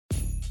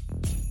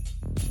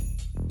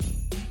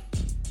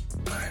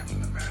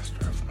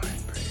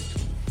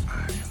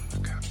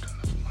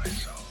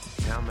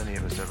many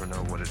of us ever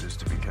know what it is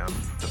to become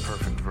the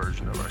perfect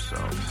version of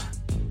ourselves.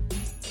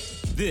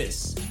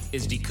 This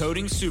is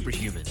Decoding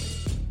Superhuman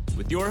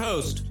with your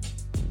host,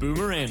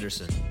 Boomer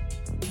Anderson.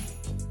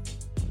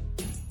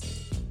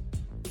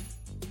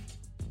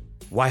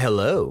 Why,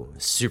 hello,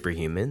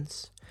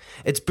 superhumans.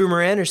 It's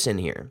Boomer Anderson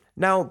here.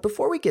 Now,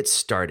 before we get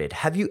started,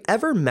 have you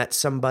ever met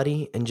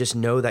somebody and just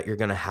know that you're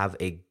going to have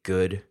a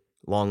good,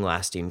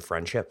 long-lasting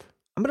friendship?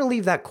 I'm going to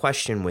leave that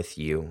question with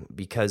you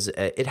because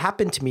it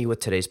happened to me with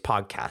today's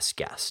podcast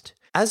guest.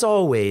 As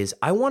always,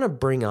 I want to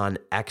bring on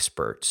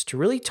experts to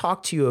really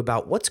talk to you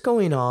about what's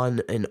going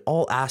on in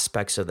all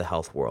aspects of the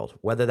health world,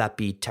 whether that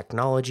be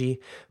technology,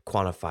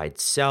 quantified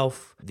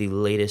self, the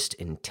latest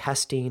in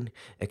testing,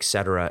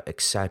 etc.,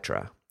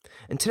 etc.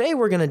 And today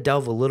we're going to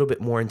delve a little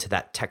bit more into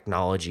that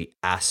technology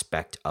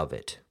aspect of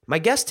it. My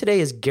guest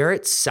today is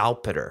Garrett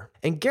Salpeter,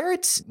 and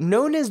Garrett's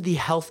known as the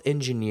health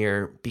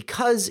engineer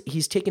because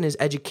he's taken his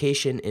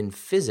education in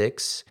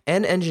physics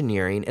and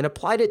engineering and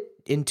applied it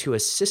into a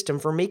system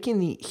for making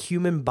the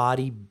human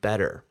body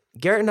better.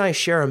 Garrett and I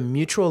share a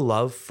mutual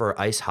love for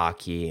ice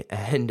hockey,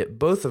 and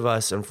both of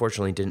us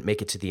unfortunately didn't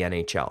make it to the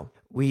NHL.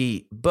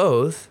 We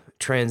both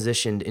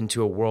transitioned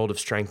into a world of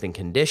strength and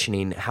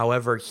conditioning.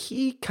 However,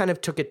 he kind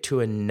of took it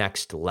to a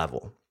next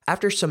level.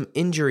 After some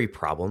injury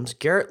problems,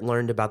 Garrett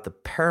learned about the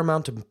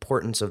paramount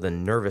importance of the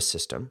nervous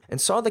system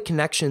and saw the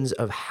connections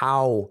of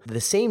how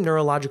the same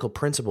neurological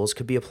principles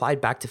could be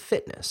applied back to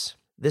fitness.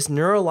 This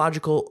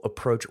neurological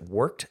approach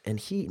worked, and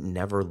he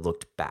never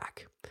looked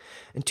back.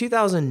 In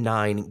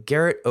 2009,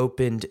 Garrett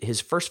opened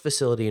his first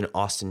facility in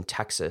Austin,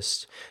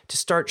 Texas, to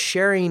start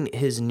sharing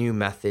his new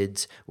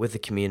methods with the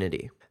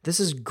community. This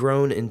has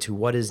grown into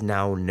what is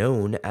now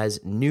known as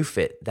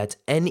NeuFit. That's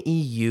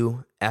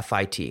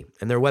Neufit.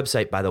 And their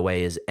website, by the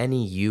way, is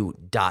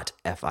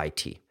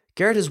neu.fit.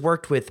 Garrett has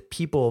worked with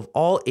people of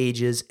all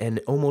ages and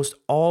almost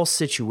all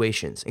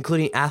situations,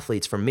 including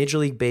athletes from Major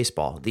League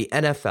Baseball, the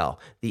NFL,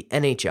 the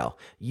NHL,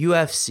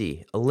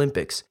 UFC,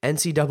 Olympics,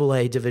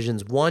 NCAA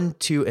Divisions 1,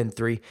 2, and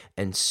 3,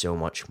 and so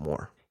much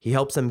more. He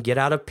helps them get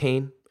out of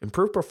pain,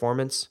 improve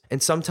performance,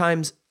 and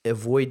sometimes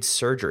avoid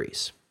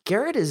surgeries.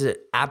 Garrett is an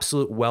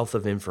absolute wealth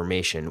of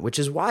information, which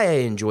is why I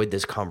enjoyed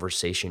this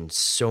conversation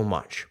so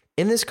much.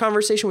 In this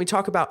conversation, we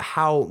talk about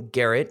how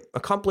Garrett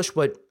accomplished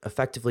what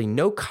effectively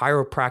no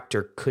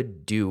chiropractor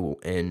could do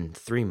in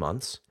 3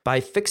 months by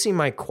fixing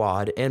my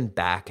quad and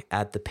back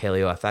at the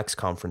PaleoFX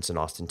conference in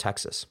Austin,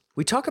 Texas.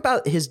 We talk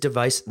about his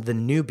device, the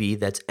Neubie,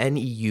 that's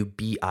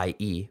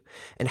Neubie,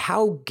 and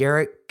how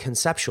Garrett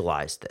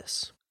conceptualized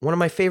this. One of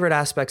my favorite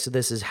aspects of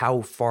this is how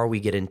far we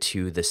get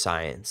into the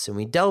science, and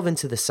we delve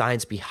into the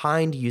science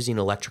behind using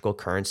electrical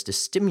currents to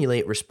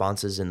stimulate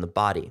responses in the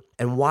body,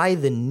 and why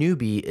the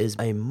Neubie is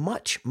a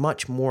much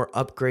more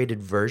upgraded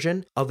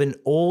version of an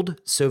old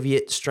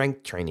Soviet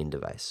strength training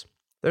device.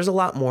 There's a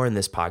lot more in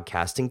this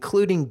podcast,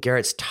 including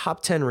Garrett's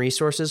top 10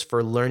 resources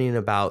for learning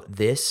about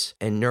this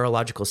and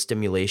neurological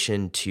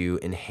stimulation to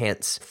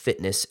enhance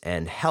fitness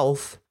and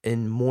health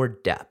in more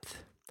depth.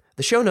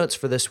 The show notes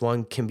for this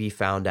one can be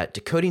found at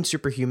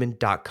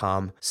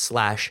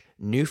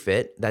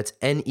decodingsuperhuman.com/NeuFit, that's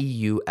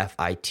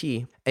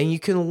Neufit, and you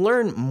can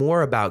learn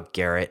more about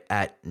Garrett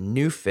at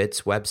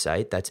NeuFit's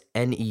website, that's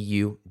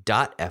neu.fit,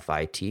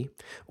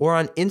 or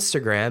on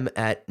Instagram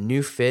at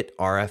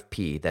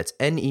NeuFitRFP, that's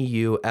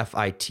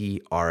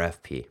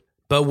NeuFitRFP.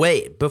 But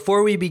wait,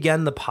 before we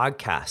begin the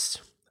podcast,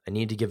 I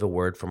need to give a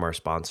word from our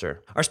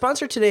sponsor. Our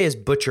sponsor today is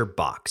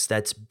ButcherBox.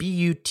 That's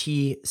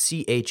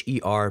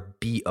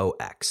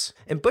ButcherBox.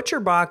 And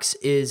ButcherBox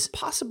is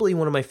possibly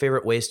one of my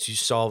favorite ways to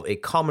solve a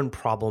common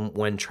problem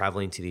when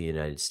traveling to the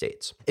United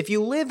States. If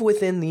you live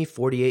within the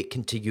 48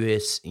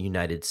 contiguous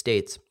United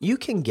States, you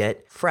can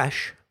get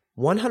fresh,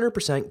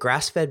 100%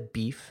 grass-fed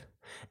beef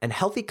and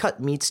healthy cut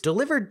meats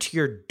delivered to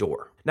your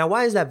door. Now,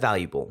 why is that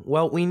valuable?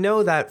 Well, we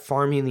know that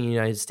farming in the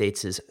United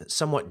States is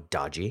somewhat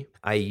dodgy.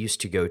 I used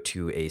to go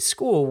to a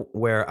school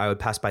where I would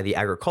pass by the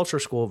agriculture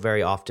school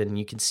very often, and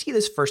you can see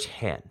this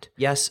firsthand.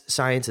 Yes,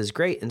 science is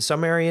great in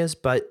some areas,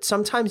 but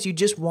sometimes you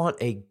just want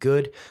a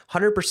good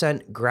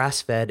 100%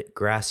 grass-fed,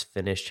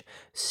 grass-finished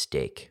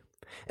steak.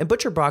 And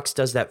ButcherBox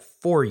does that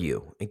for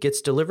you. It gets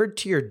delivered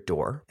to your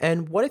door.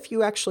 And what if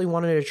you actually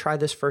wanted to try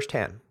this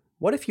firsthand?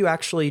 What if you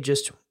actually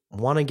just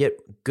want to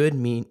get good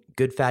meat,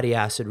 good fatty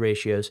acid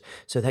ratios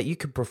so that you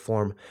can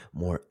perform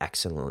more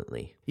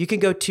excellently? You can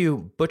go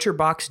to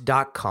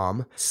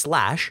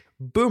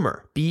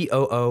butcherbox.com/boomer,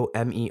 BOOMER,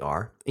 and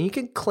you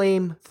can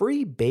claim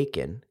free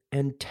bacon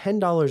and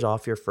 $10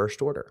 off your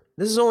first order.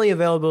 This is only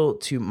available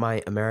to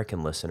my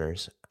American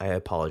listeners. I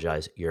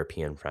apologize,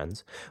 European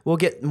friends. We'll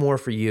get more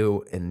for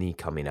you in the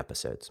coming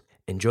episodes.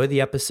 Enjoy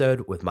the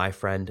episode with my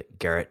friend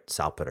Garrett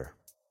Salpeter.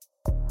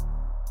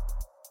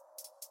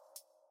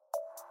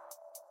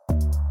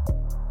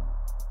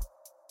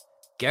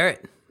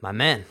 Garrett, my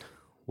man,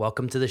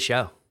 welcome to the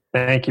show.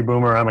 Thank you,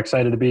 Boomer. I'm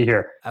excited to be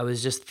here. I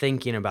was just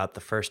thinking about the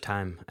first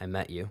time I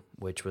met you,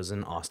 which was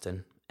in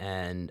Austin,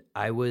 and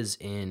I was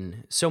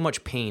in so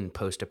much pain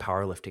post a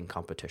powerlifting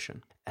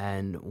competition.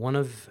 And one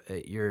of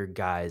your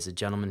guys, a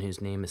gentleman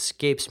whose name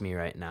escapes me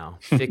right now,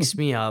 fixed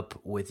me up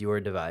with your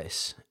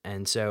device.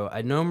 And so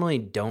I normally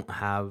don't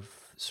have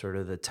sort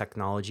of the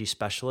technology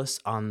specialists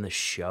on the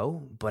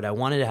show, but I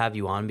wanted to have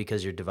you on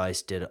because your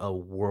device did a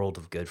world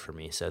of good for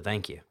me. So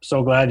thank you.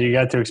 So glad you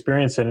got to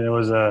experience it. And it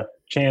was a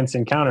chance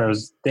encounter. It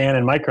was Dan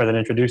and Micra that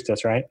introduced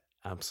us, right?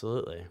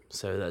 Absolutely.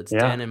 So that's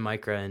Dan and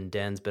Micra, and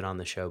Dan's been on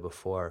the show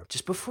before.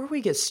 Just before we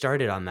get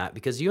started on that,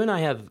 because you and I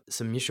have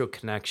some mutual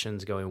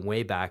connections going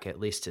way back, at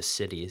least to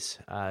cities.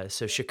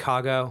 So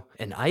Chicago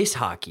and ice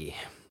hockey.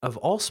 Of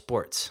all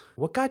sports,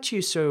 what got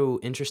you so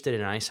interested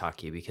in ice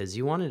hockey? Because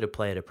you wanted to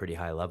play at a pretty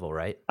high level,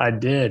 right? I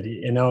did.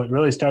 You know, it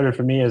really started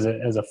for me as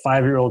a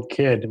 5-year-old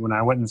kid when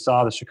I went and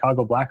saw the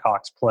Chicago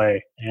Blackhawks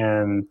play.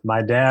 And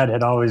my dad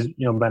had always,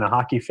 been a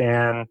hockey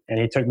fan, and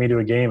he took me to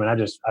a game, and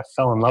I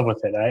fell in love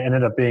with it. I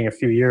ended up being a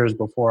few years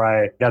before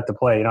I got to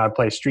play. I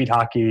played street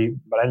hockey,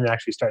 but I didn't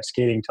actually start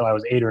skating until I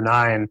was 8 or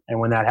 9. And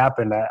when that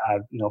happened, I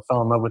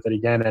fell in love with it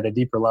again at a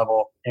deeper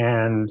level.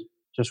 And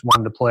just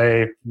wanted to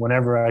play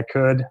whenever I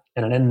could.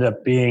 And it ended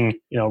up being,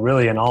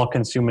 really an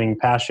all-consuming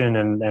passion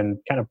and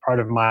kind of part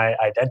of my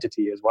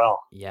identity as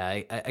well.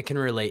 Yeah, I can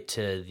relate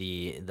to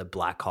the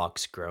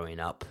Blackhawks growing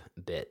up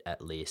a bit,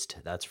 at least.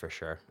 That's for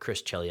sure.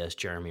 Chris Chelios,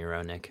 Jeremy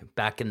Roenick,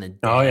 back in the day.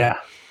 Oh, yeah.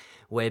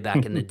 Way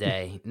back in the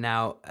day.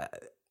 Now,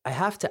 I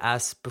have to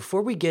ask,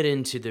 before we get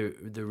into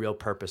the real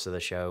purpose of the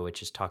show,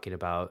 which is talking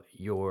about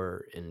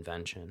your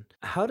invention,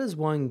 how does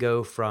one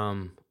go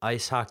from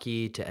ice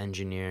hockey to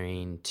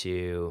engineering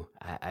to,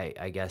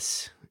 I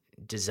guess,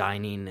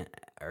 designing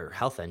or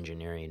health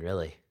engineering,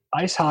 really?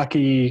 Ice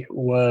hockey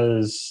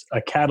was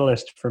a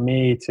catalyst for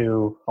me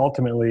to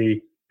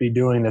ultimately be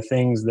doing the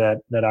things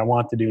that I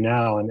want to do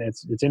now. And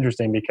it's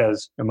interesting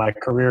because my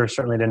career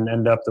certainly didn't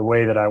end up the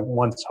way that I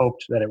once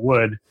hoped that it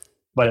would,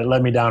 but it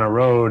led me down a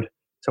road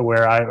to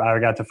where I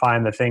got to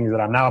find the things that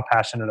I'm now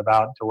passionate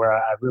about, to where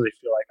I really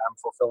feel like I'm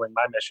fulfilling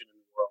my mission in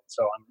the world.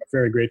 So I'm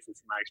very grateful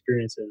for my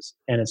experiences.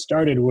 And it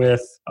started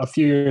with a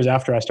few years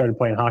after I started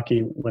playing hockey,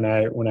 when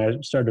I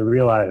started to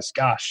realize,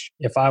 gosh,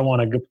 if I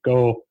want to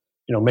go,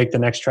 make the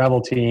next travel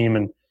team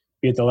and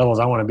be at the levels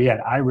I want to be at,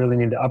 I really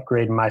need to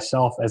upgrade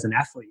myself as an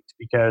athlete,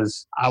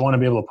 because I want to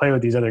be able to play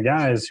with these other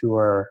guys who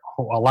are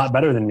a lot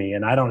better than me.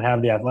 And I don't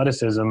have the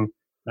athleticism, and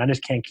I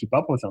just can't keep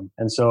up with them.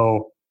 And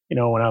so,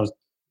 when I was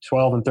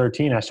 12 and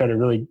 13, I started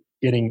really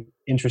getting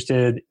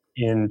interested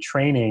in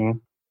training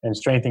and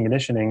strength and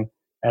conditioning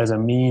as a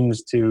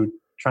means to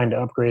trying to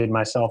upgrade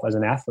myself as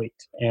an athlete.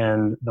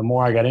 And the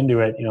more I got into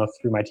it,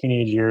 through my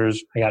teenage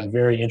years, I got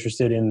very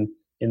interested in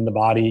the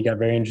body, got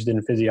very interested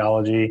in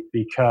physiology,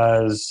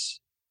 because,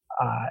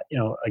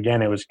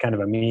 again, it was kind of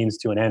a means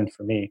to an end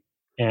for me.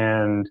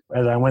 And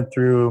as I went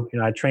through,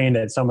 I trained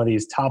at some of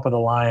these top of the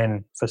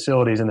line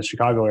facilities in the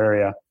Chicago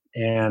area.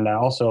 And I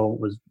also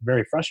was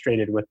very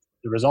frustrated with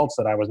the results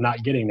that I was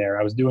not getting there.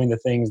 I was doing the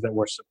things that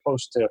were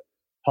supposed to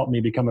help me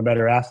become a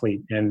better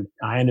athlete. And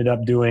I ended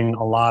up doing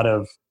a lot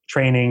of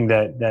training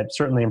that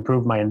certainly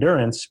improved my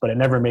endurance, but it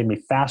never made me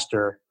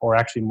faster or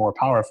actually more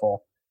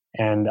powerful.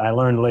 And I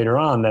learned later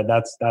on that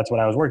that's what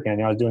I was working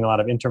on. I was doing a lot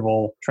of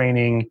interval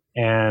training,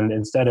 and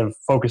instead of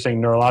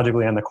focusing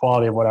neurologically on the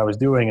quality of what I was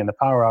doing and the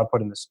power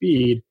output and the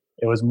speed,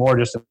 it was more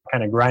just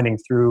kind of grinding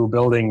through,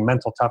 building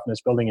mental toughness,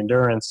 building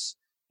endurance.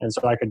 And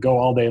so I could go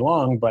all day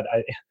long, but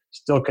I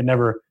still could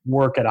never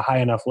work at a high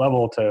enough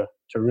level to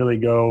really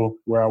go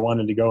where I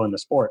wanted to go in the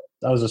sport.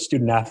 I was a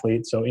student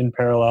athlete, so in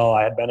parallel,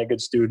 I had been a good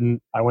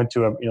student. I went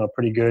to a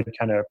pretty good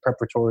kind of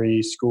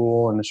preparatory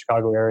school in the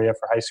Chicago area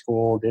for high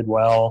school, did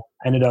well.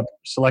 I ended up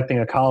selecting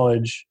a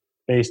college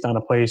based on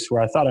a place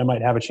where I thought I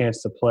might have a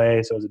chance to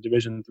play. So it was a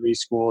Division III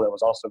school that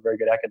was also a very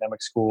good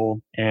academic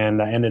school.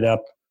 And I ended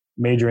up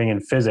majoring in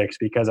physics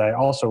because I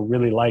also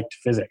really liked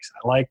physics.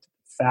 I liked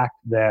the fact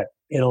that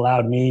it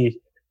allowed me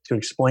to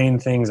explain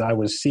things I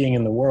was seeing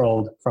in the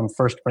world from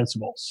first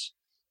principles.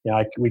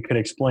 We could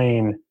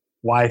explain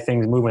why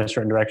things move in a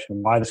certain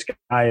direction, why the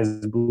sky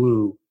is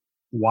blue,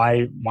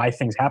 why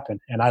things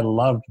happen. And I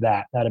loved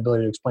that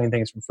ability to explain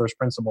things from first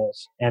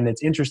principles. And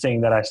it's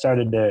interesting that I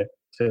started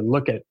to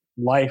look at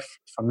life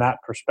from that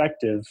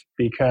perspective,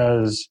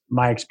 because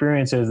my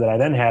experiences that I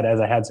then had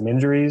as I had some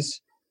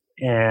injuries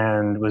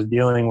and was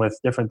dealing with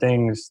different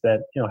things that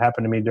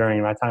happened to me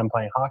during my time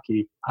playing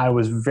hockey, I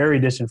was very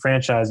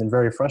disenfranchised and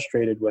very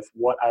frustrated with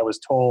what I was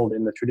told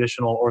in the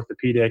traditional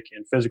orthopedic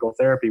and physical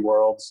therapy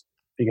worlds,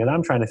 because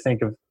I'm trying to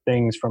think of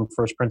things from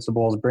first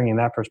principles, bringing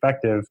that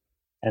perspective,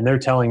 and they're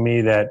telling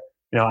me that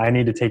I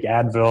need to take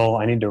Advil,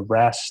 I need to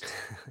rest,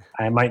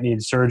 I might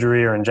need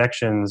surgery or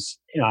injections.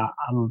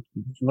 I'm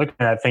looking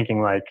at it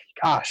thinking like,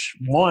 gosh,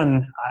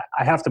 one,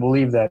 I have to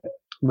believe that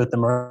with the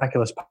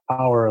miraculous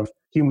power of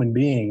human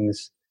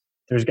beings,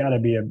 there's got to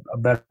be a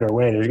better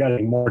way. There's got to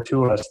be more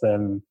to us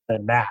than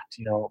that.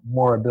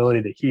 More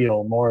ability to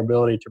heal, more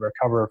ability to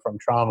recover from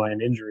trauma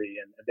and injury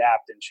and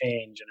adapt and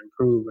change and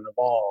improve and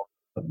evolve.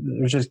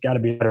 there's just got to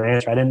be a better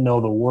answer. I didn't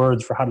know the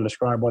words for how to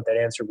describe what that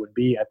answer would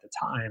be at the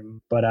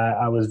time, but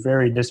I was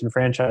very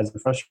disenfranchised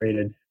and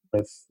frustrated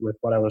with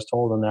what I was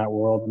told in that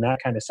world. And that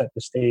kind of set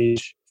the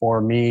stage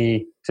for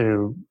me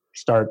to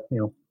start,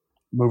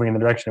 moving in the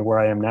direction of where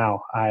I am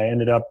now. I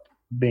ended up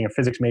being a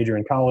physics major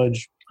in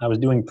college. I was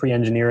doing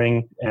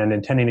pre-engineering and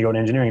intending to go to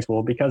engineering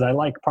school because I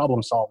like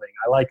problem solving.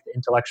 I like the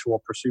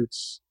intellectual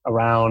pursuits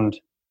around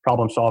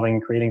problem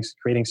solving,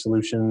 creating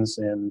solutions,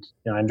 and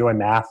I enjoy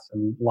math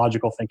and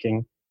logical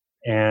thinking.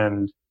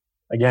 And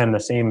again, the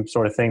same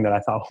sort of thing that I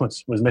thought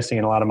was missing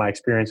in a lot of my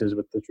experiences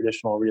with the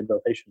traditional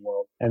rehabilitation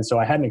world. And so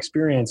I had an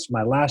experience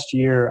my last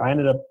year. I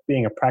ended up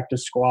being a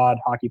practice squad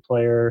hockey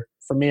player.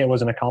 For me, it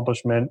was an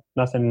accomplishment,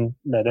 nothing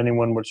that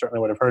anyone would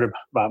have heard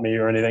about me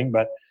or anything,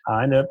 but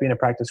I ended up being a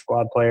practice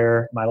squad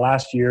player. My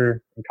last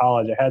year in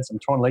college, I had some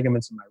torn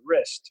ligaments in my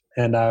wrist,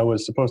 and I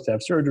was supposed to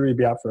have surgery,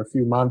 be out for a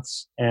few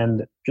months.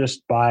 And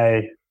just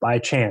by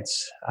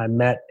chance, I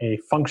met a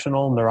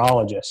functional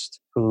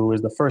neurologist who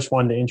was the first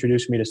one to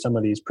introduce me to some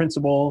of these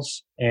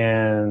principles.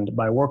 And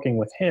by working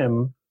with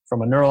him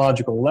from a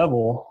neurological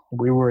level,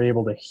 we were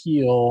able to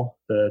heal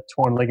the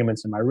torn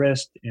ligaments in my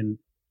wrist in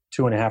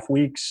 2.5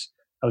 weeks.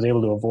 I was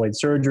able to avoid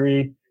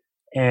surgery.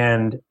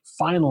 And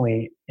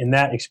finally, in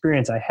that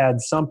experience, I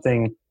had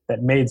something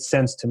that made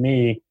sense to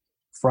me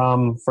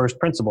from first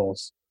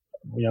principles.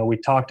 We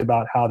talked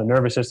about how the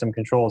nervous system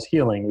controls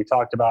healing. We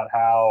talked about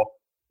how,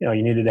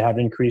 you needed to have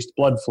increased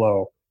blood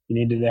flow. You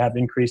needed to have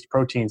increased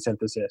protein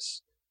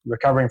synthesis.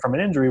 Recovering from an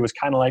injury was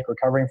kind of like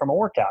recovering from a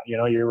workout.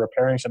 You're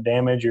repairing some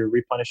damage, you're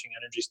replenishing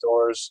energy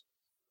stores,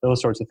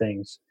 those sorts of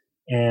things.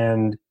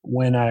 And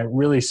when I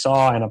really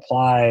saw and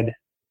applied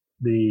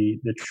the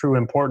true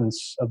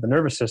importance of the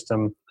nervous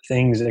system,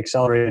 things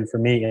accelerated for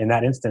me in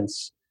that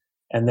instance.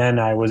 And then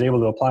I was able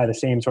to apply the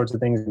same sorts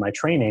of things in my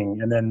training.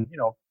 And then,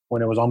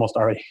 when it was almost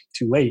already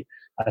too late,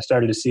 I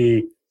started to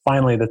see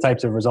finally the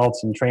types of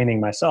results in training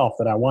myself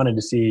that I wanted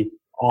to see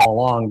all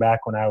along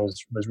back when I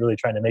was really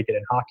trying to make it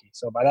in hockey.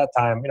 So by that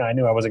time, I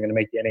knew I wasn't going to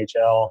make the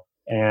NHL,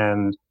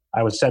 and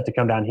I was set to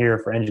come down here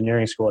for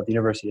engineering school at the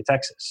University of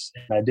Texas.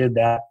 And I did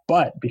that.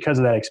 But because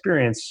of that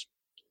experience,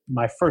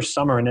 my first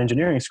summer in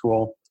engineering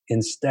school,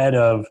 instead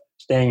of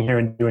staying here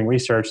and doing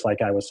research like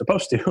I was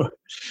supposed to,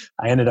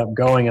 I ended up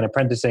going and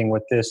apprenticing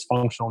with this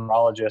functional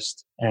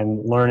neurologist and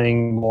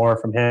learning more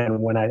from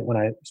him. When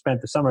I spent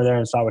the summer there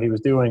and saw what he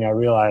was doing, I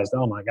realized,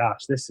 oh my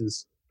gosh, this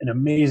is an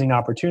amazing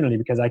opportunity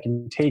because I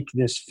can take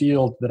this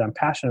field that I'm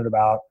passionate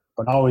about,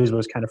 but always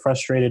was kind of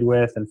frustrated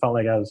with and felt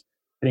like I was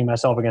hitting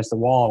myself against the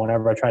wall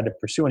whenever I tried to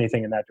pursue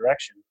anything in that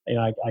direction.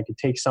 I could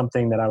take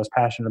something that I was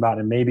passionate about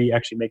and maybe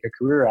actually make a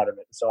career out of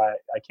it. So I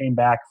came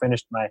back,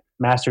 finished my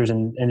master's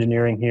in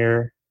engineering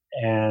here.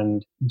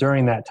 And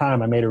during that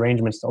time, I made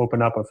arrangements to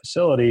open up a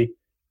facility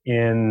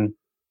in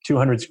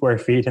 200 square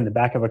feet in the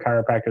back of a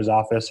chiropractor's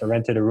office. I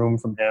rented a room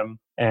from him.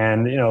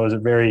 And, it was a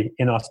very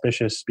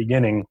inauspicious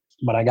beginning,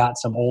 but I got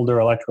some older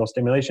electrical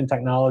stimulation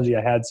technology.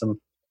 I had some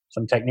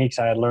techniques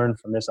I had learned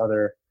from this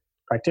other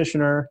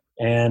practitioner,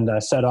 and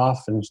set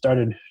off and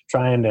started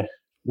trying to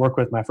work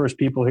with my first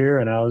people here.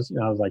 And I was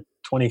like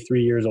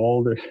 23 years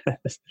old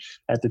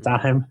at the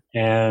time,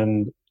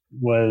 and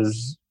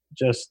was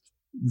just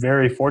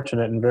very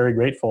fortunate and very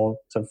grateful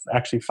to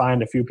actually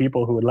find a few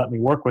people who would let me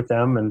work with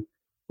them. And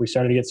we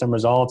started to get some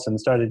results and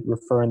started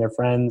referring their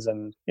friends.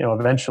 And,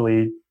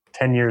 eventually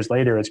 10 years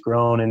later, it's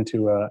grown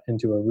into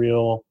a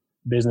real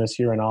business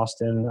here in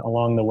Austin.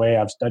 Along the way,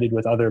 I've studied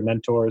with other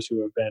mentors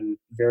who have been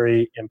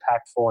very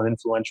impactful and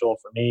influential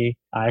for me.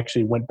 I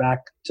actually went back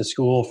to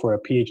school for a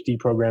PhD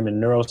program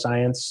in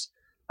neuroscience.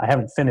 I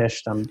haven't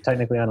finished. I'm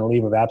technically on a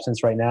leave of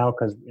absence right now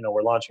because,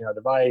 we're launching our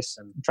device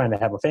and trying to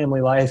have a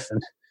family life,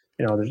 and,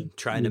 there's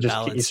trying to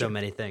balance so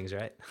many things,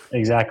 right?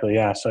 Exactly.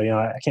 Yeah. So,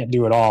 I can't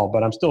do it all,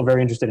 but I'm still very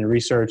interested in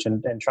research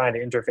and trying to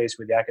interface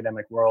with the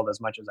academic world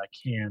as much as I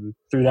can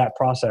through that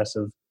process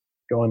of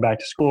going back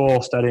to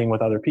school, studying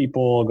with other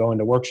people, going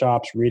to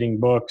workshops, reading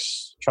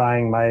books,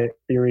 trying my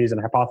theories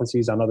and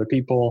hypotheses on other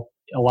people.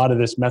 A lot of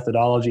this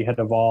methodology had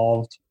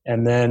evolved.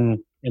 And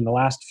then in the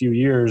last few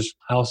years,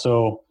 I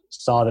also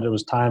saw that it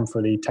was time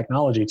for the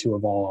technology to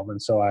evolve.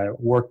 And so I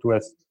worked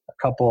with a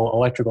couple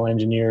electrical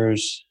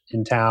engineers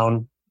in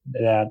town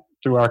that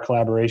through our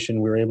collaboration,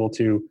 we were able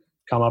to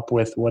come up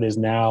with what is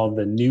now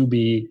the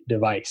Newbie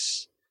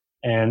device.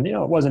 And,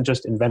 it wasn't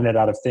just invented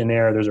out of thin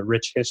air. There's a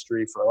rich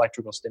history for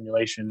electrical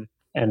stimulation.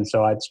 And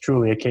so it's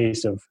truly a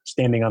case of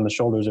standing on the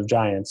shoulders of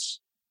giants,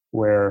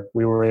 where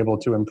we were able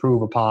to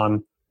improve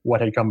upon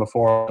what had come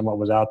before and what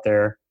was out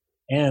there.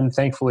 And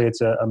thankfully,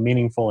 it's a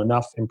meaningful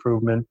enough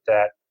improvement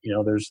that,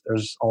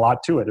 there's a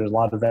lot to it. There's a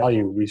lot of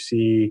value. We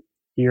see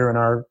here in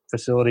our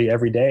facility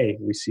every day,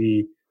 we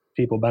see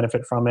people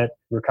benefit from it,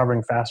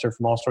 recovering faster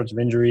from all sorts of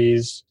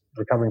injuries,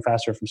 recovering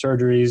faster from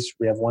surgeries.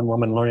 We have one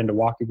woman learning to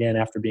walk again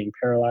after being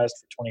paralyzed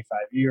for 25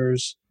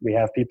 years. We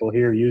have people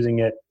here using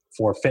it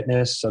for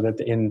fitness so that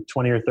in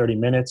 20 or 30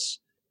 minutes,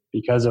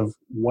 because of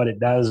what it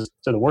does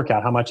to the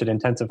workout, how much it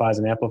intensifies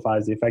and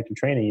amplifies the effect of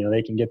training.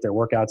 They can get their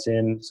workouts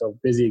in. So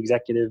busy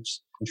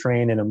executives can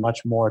train in a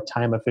much more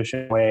time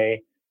efficient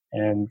way.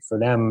 And for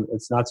them,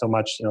 it's not so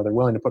much, they're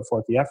willing to put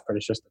forth the effort.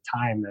 It's just the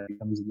time that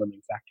becomes a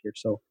limiting factor.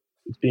 So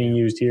it's being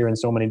used here in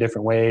so many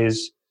different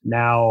ways.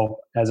 Now,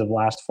 as of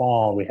last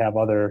fall, we have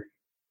other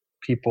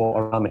people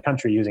around the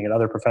country using it,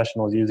 other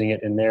professionals using it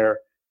in their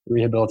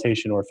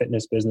rehabilitation or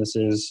fitness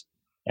businesses,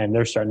 and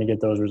they're starting to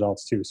get those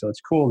results too. So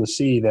it's cool to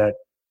see that,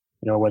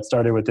 what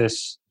started with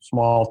this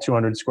small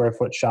 200 square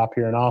foot shop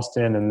here in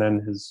Austin and then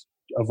has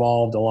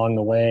evolved along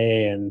the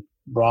way and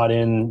brought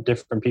in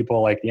different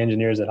people like the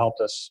engineers that helped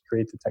us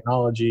create the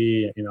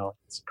technology.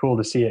 It's cool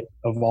to see it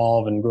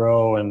evolve and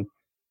grow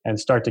and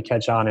start to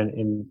catch on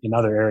in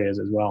other areas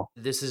as well.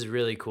 This is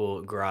really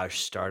cool garage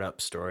startup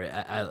story.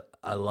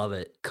 I love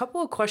it. Couple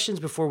of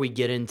questions before we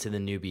get into the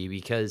newbie,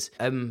 because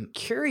I'm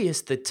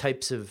curious the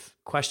types of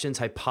questions,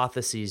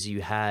 hypotheses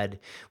you had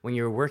when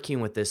you were working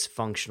with this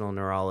functional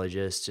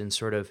neurologist and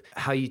sort of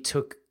how you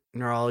took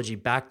neurology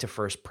back to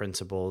first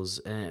principles.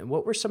 And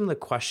what were some of the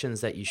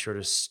questions that you sort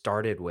of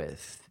started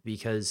with?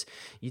 Because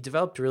you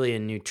developed really a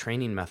new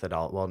training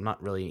methodology. Well,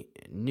 not really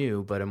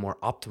new, but a more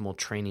optimal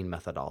training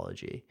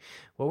methodology.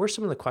 What were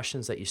some of the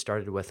questions that you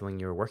started with when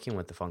you were working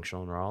with the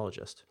functional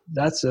neurologist?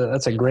 That's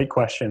a great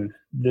question.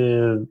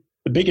 The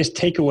biggest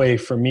takeaway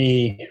for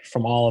me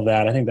from all of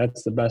that, I think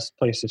that's the best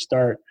place to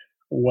start,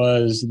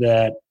 was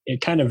that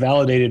it kind of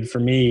validated for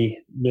me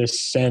this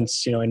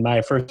sense, in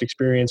my first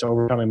experience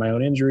overcoming my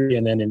own injury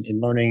and then in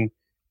learning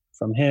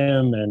from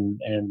him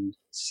and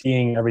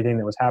seeing everything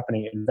that was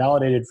happening. It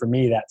validated for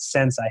me that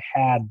sense I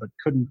had but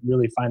couldn't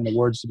really find the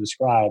words to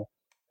describe,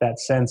 that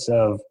sense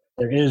of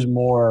there is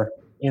more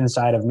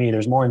inside of me.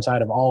 There's more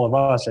inside of all of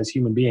us as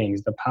human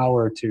beings, the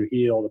power to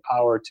heal, the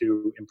power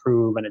to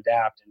improve and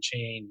adapt and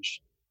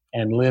change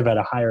and live at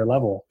a higher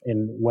level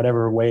in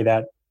whatever way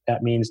that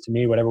means to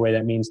me, whatever way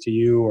that means to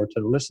you or to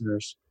the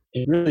listeners.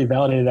 It really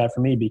validated that for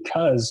me,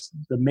 because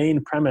the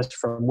main premise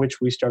from which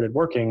we started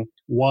working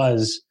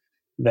was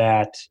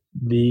that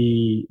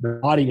the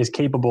body is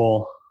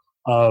capable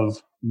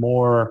of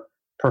more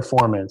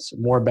performance,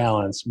 more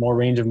balance, more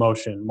range of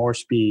motion, more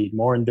speed,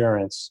 more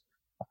endurance,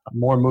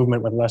 more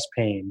movement with less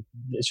pain.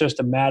 It's just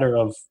a matter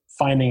of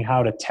finding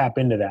how to tap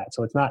into that.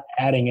 So it's not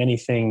adding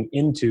anything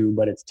into,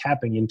 but it's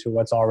tapping into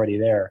what's already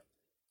there.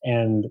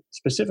 And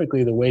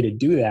specifically the way to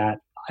do that,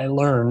 I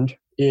learned,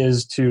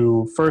 is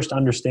to first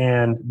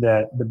understand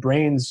that the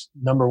brain's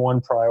number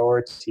one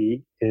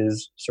priority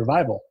is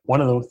survival.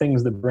 One of the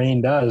things the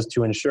brain does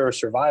to ensure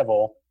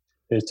survival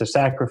is to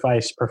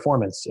sacrifice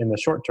performance in the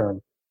short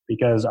term,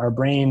 because our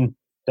brain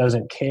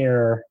doesn't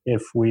care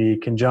if we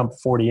can jump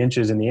 40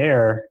 inches in the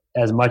air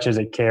as much as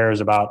it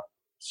cares about,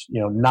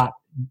 not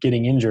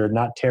getting injured,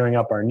 not tearing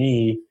up our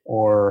knee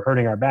or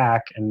hurting our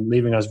back and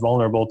leaving us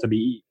vulnerable to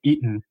be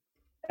eaten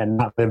and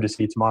not live to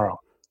see tomorrow.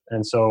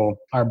 And so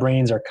our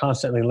brains are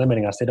constantly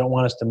limiting us. They don't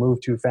want us to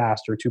move too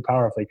fast or too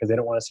powerfully because they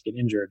don't want us to get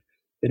injured.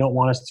 They don't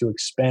want us to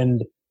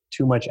expend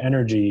too much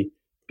energy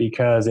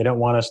because they don't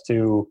want us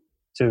to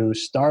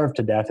starve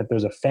to death if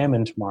there's a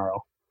famine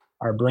tomorrow.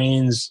 Our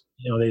brains,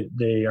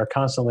 they are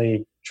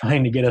constantly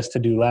trying to get us to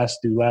do less,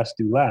 do less,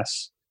 do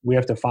less. We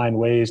have to find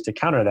ways to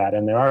counter that.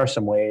 And there are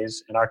some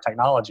ways, and our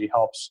technology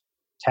helps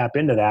tap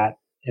into that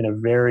in a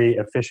very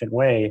efficient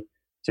way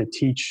to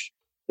teach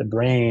the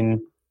brain,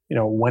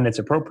 when it's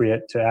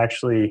appropriate, to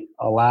actually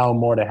allow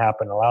more to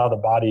happen, allow the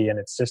body and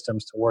its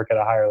systems to work at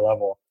a higher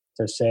level,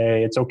 to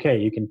say, it's okay,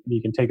 you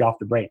can take off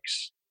the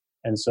brakes.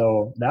 And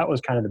so that was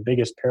kind of the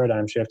biggest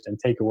paradigm shift and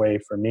takeaway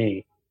for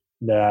me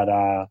that,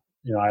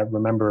 I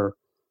remember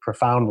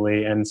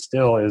profoundly and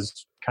still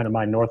is kind of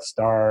my North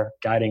Star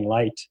guiding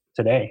light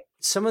today.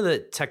 Some of the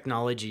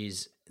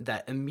technologies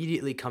that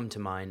immediately come to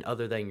mind,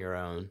 other than your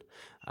own,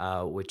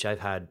 which I've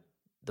had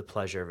the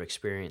pleasure of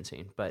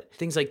experiencing, but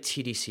things like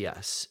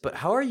TDCS. But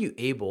how are you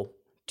able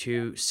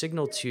to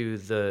signal to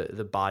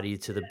the body,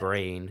 to the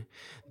brain,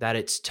 that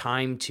it's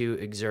time to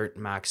exert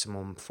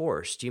maximum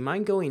force? Do you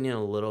mind going in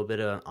a little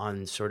bit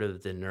on sort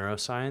of the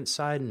neuroscience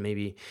side and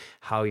maybe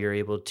how you're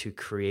able to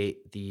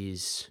create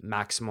these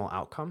maximal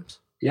outcomes?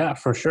 Yeah,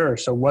 for sure.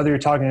 So whether you're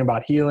talking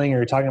about healing or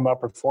you're talking about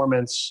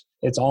performance,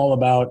 it's all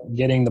about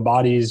getting the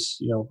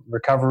body's,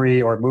 recovery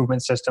or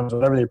movement systems,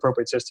 whatever the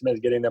appropriate system is,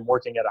 getting them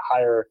working at a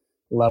higher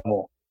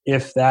level.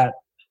 If that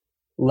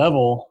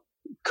level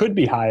could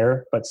be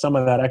higher, but some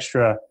of that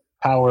extra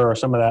power or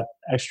some of that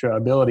extra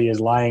ability is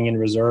lying in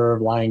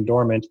reserve, lying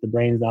dormant, the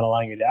brain's not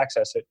allowing you to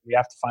access it, we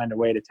have to find a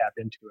way to tap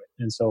into it.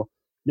 And so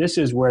this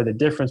is where the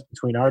difference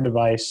between our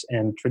device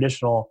and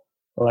traditional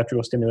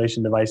electrical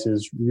stimulation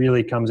devices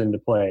really comes into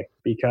play,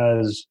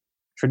 because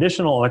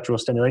traditional electrical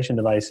stimulation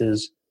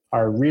devices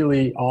are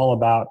really all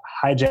about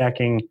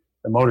hijacking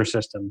the motor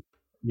system.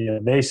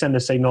 They send a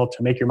signal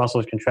to make your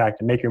muscles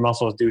contract and make your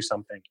muscles do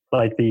something,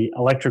 like the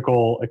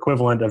electrical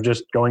equivalent of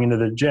just going into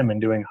the gym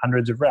and doing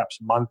hundreds of reps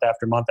month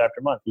after month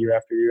after month, year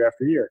after year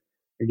after year.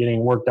 You're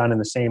getting work done in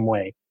the same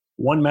way.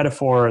 One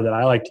metaphor that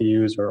I like to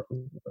use, or I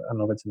don't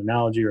know if it's an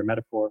analogy or a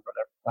metaphor, or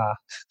whatever,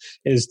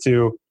 is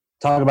to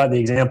talk about the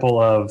example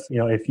of,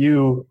 if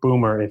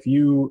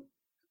you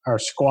are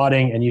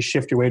squatting and you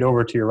shift your weight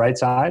over to your right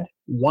side,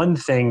 one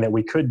thing that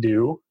we could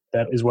do,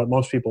 that is what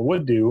most people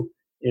would do,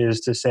 is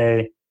to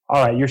say,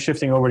 all right, you're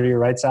shifting over to your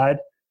right side.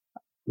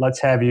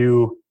 Let's have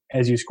you,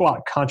 as you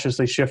squat,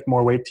 consciously shift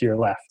more weight to your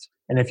left.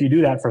 And if you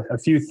do that for a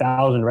few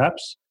thousand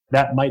reps,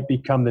 that might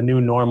become the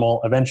new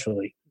normal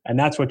eventually. And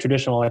that's what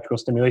traditional electrical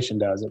stimulation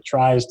does. It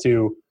tries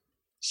to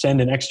send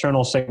an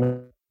external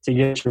signal to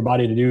get your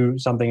body to do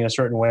something in a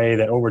certain way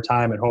that over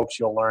time it hopes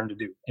you'll learn to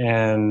do.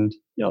 And,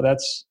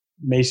 that's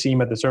may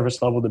seem at the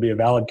surface level to be a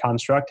valid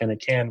construct, and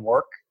it can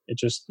work. It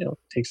just,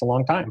 takes a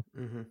long time.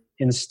 Mm-hmm.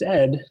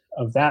 Instead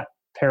of that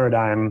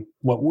paradigm,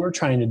 what we're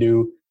trying to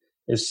do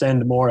is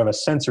send more of a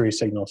sensory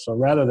signal. So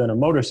rather than a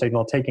motor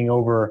signal taking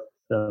over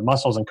the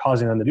muscles and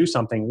causing them to do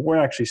something, we're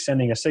actually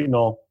sending a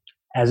signal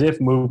as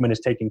if movement is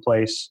taking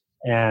place.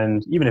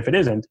 And even if it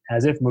isn't,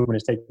 as if movement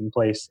is taking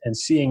place, and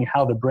seeing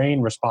how the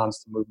brain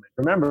responds to movement.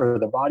 Remember,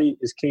 the body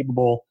is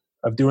capable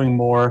of doing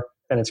more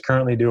than it's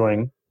currently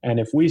doing. And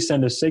if we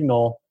send a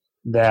signal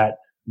that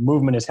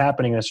movement is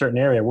happening in a certain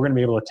area, we're going to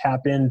be able to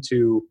tap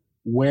into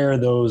where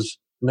those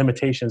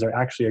limitations are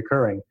actually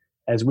occurring.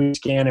 As we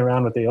scan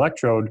around with the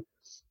electrode,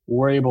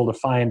 we're able to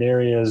find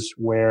areas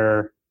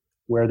where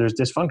there's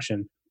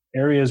dysfunction.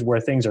 Areas where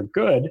things are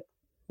good,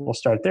 we'll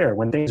start there.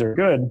 When things are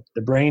good,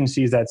 the brain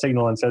sees that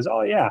signal and says,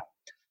 oh yeah,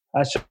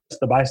 that's just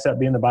the bicep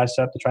being the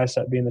bicep, the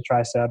tricep being the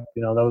tricep.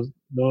 Those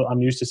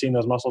I'm used to seeing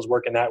those muscles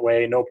working that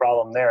way, no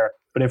problem there.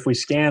 But if we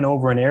scan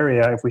over an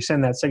area, if we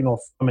send that signal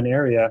from an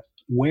area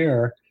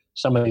where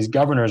some of these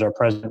governors are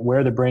present,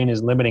 where the brain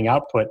is limiting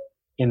output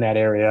in that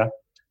area,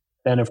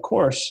 then of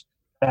course,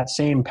 that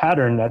same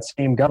pattern, that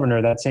same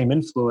governor, that same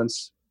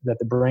influence that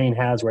the brain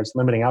has where it's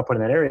limiting output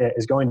in that area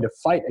is going to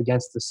fight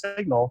against the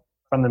signal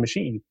from the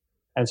machine.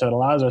 And so it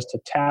allows us to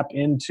tap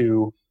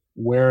into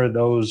where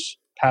those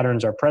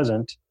patterns are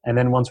present. And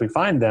then once we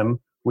find them,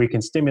 we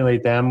can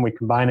stimulate them. We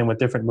combine them with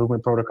different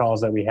movement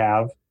protocols that we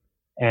have.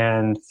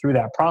 And through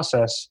that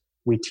process,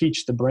 we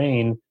teach the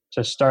brain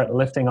to start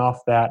lifting off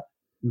that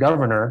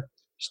governor,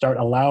 start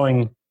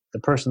allowing the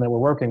person that we're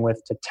working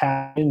with to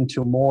tap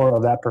into more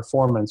of that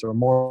performance or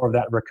more of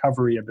that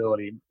recovery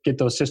ability, get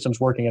those systems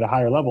working at a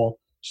higher level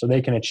so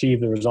they can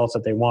achieve the results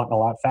that they want a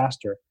lot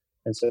faster.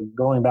 And so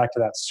going back to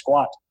that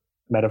squat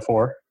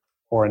metaphor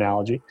or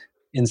analogy,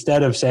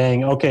 instead of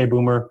saying, okay,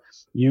 Boomer,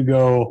 you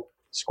go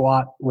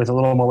squat with a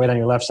little more weight on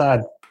your left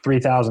side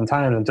 3,000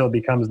 times until it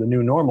becomes the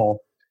new normal.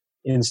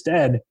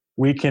 Instead,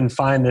 we can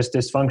find this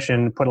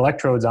dysfunction, put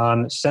electrodes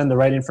on, send the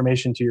right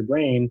information to your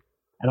brain,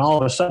 and all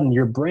of a sudden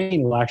your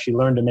brain will actually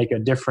learn to make a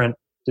different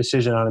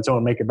decision on its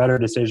own, make a better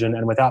decision,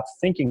 and without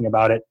thinking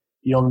about it,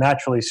 you'll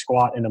naturally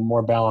squat in a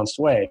more balanced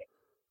way.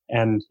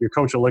 And your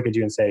coach will look at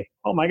you and say,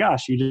 oh my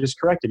gosh, you just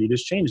corrected, you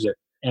just changed it.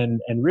 And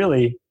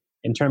really,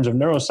 in terms of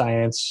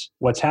neuroscience,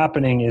 what's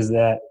happening is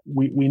that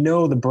we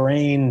know the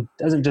brain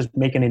doesn't just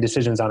make any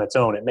decisions on its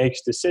own. It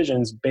makes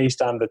decisions based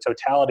on the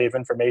totality of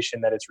information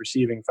that it's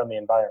receiving from the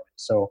environment.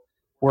 So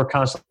we're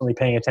constantly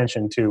paying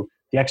attention to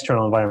the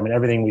external environment,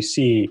 everything we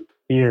see,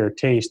 hear,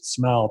 taste,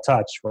 smell,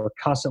 touch. We're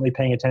constantly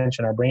paying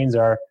attention, our brains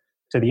are,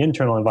 to the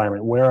internal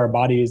environment, where our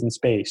body is in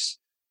space,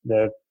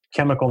 the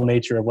chemical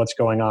nature of what's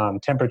going on,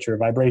 temperature,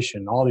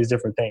 vibration, all these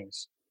different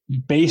things.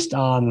 Based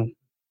on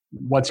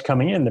what's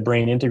coming in, the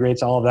brain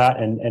integrates all of that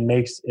and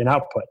makes an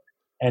output.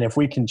 And if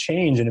we can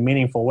change in a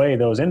meaningful way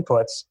those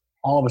inputs,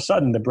 all of a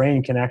sudden the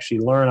brain can actually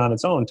learn on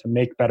its own to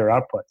make better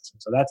outputs.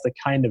 So that's the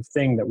kind of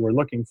thing that we're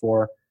looking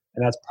for.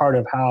 And that's part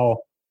of how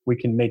we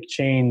can make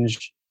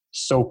change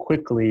so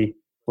quickly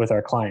with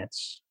our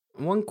clients.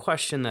 One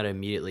question that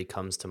immediately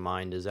comes to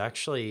mind is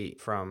actually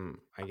from,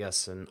 I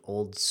guess, an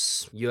old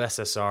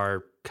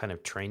USSR kind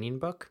of training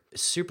book.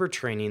 Super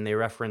training, they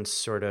reference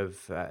sort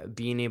of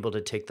being able to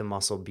take the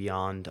muscle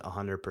beyond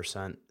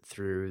 100%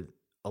 through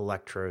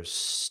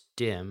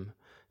electrostim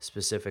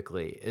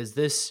specifically. Is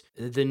this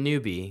the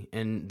newbie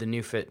and the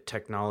NewFit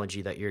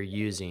technology that you're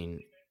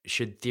using?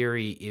 Should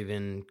theory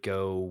even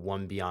go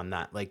one beyond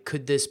that? Like,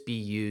 could this be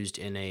used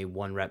in a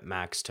 1 rep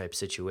max type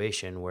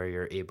situation where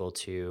you're able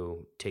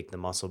to take the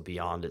muscle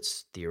beyond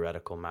its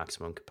theoretical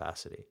maximum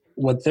capacity?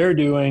 What they're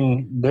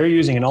doing, they're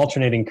using an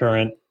alternating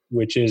current,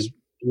 which is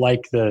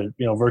like the,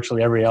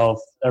 virtually every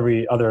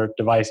other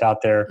device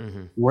out there.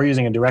 Mm-hmm. We're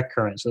using a direct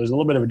current. So there's a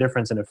little bit of a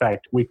difference in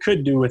effect. We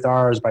could do with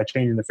ours by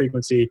changing the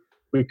frequency.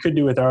 We could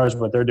do with ours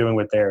what they're doing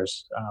with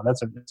theirs.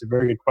 That's a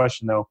very good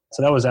question, though.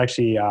 So that was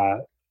actually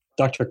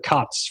Dr.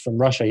 Kotz from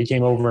Russia. He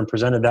came over and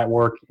presented that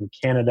work in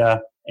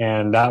Canada.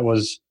 And that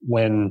was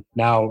when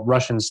now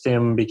Russian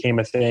stim became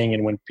a thing.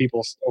 And when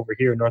people over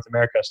here in North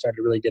America started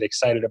to really get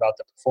excited about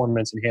the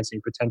performance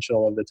enhancing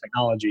potential of the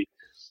technology.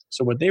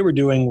 So what they were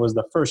doing was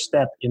the first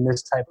step in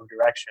this type of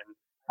direction.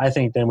 I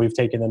think then we've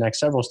taken the next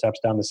several steps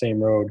down the same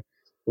road.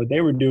 What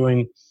they were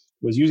doing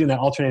was using that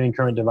alternating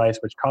current device,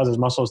 which causes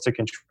muscles to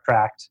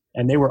contract.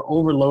 And they were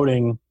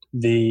overloading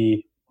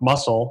the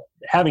muscle,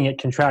 having it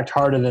contract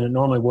harder than it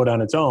normally would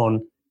on its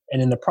own,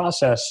 and in the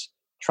process,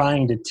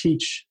 trying to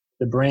teach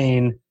the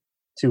brain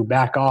to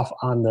back off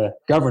on the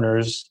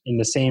governors in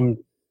the same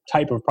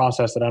type of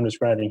process that I'm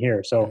describing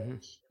here. So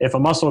if a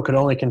muscle could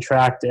only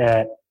contract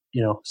at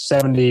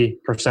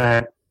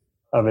 70%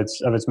 of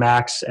its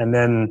max, and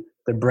then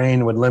the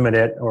brain would limit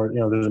it, or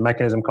there's a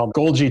mechanism called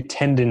Golgi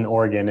tendon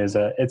organ. It's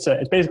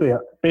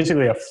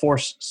basically a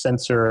force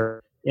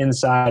sensor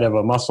inside of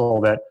a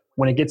muscle that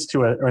when it gets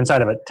to or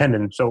inside of a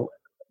tendon. So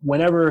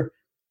whenever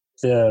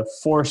the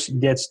force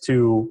gets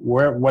to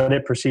what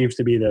it perceives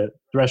to be the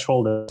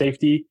threshold of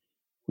safety,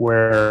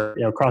 where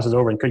it crosses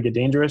over and could get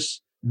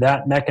dangerous,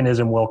 that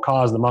mechanism will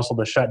cause the muscle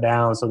to shut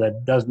down so that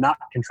it does not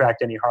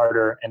contract any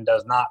harder and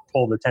does not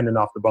pull the tendon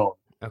off the bone.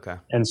 Okay.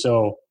 And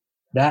so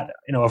that,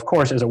 of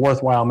course, is a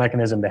worthwhile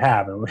mechanism to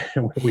have,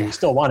 and we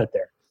still want it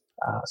there.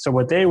 So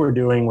what they were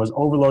doing was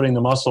overloading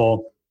the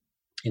muscle,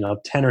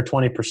 10 or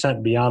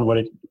 20% beyond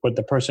what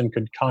the person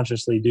could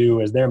consciously do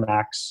as their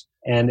max,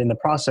 and in the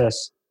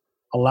process,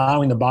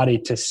 allowing the body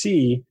to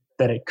see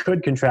that it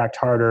could contract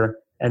harder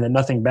and that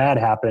nothing bad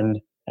happened.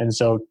 And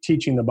so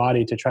teaching the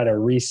body to try to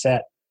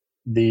reset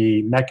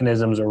the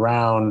mechanisms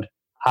around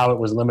how it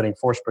was limiting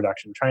force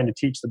production, trying to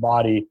teach the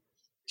body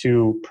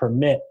to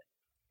permit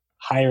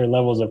higher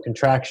levels of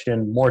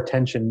contraction, more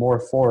tension, more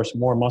force,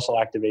 more muscle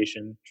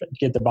activation, to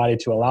get the body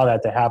to allow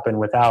that to happen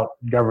without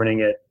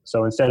governing it.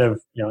 So instead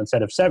of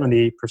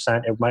 70%,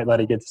 it might let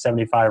it get to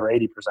 75 or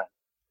 80%.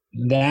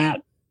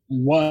 That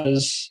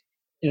was,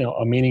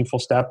 a meaningful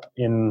step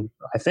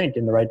I think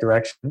in the right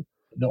direction.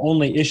 The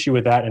only issue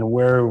with that, and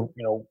where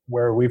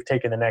we've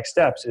taken the next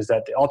steps, is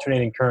that the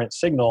alternating current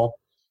signal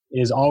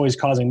is always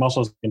causing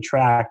muscles to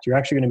contract. You're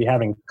actually going to be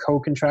having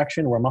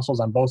co-contraction, where muscles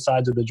on both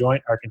sides of the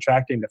joint are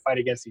contracting to fight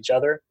against each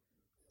other.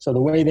 So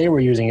the way they were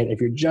using it, if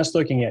you're just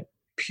looking at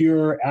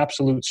pure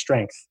absolute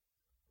strength,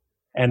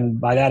 and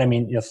by that I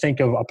mean, think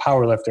of a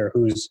power lifter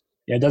who's,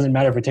 it doesn't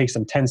matter if it takes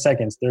them 10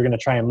 seconds, they're going to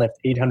try and lift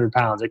 800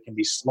 pounds. It can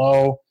be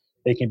slow,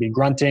 they can be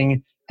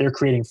grunting, they're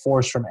creating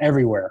force from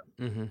everywhere.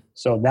 Mm-hmm.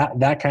 So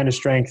that kind of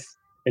strength,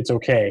 it's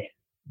okay.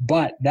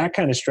 But that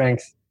kind of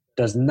strength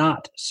does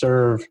not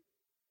serve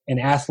an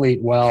athlete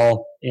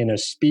well in a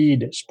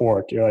speed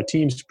sport, a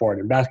team sport,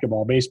 in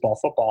basketball, baseball,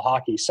 football,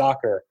 hockey,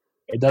 soccer.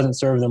 It doesn't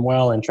serve them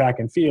well in track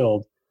and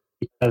field,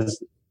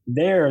 because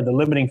there the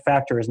limiting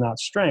factor is not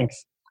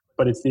strength,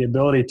 but it's the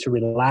ability to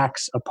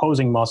relax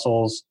opposing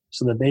muscles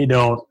so that they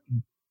don't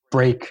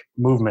break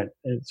movement.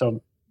 And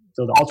so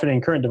the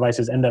alternating current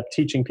devices end up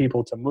teaching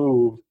people to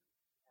move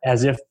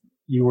as if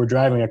you were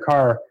driving a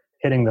car,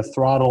 hitting the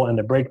throttle and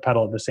the brake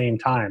pedal at the same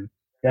time.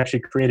 You're actually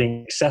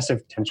creating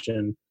excessive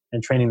tension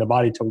and training the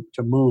body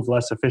to move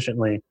less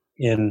efficiently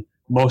in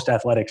most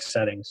athletic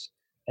settings.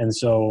 And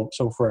so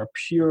for a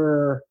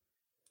pure,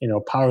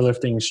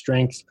 powerlifting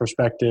strength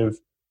perspective,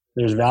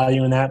 there's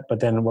value in that.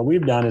 But then what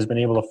we've done is been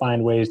able to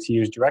find ways to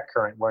use direct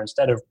current, where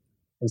instead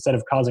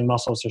of causing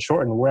muscles to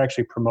shorten, we're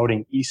actually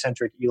promoting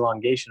eccentric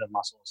elongation of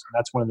muscles. And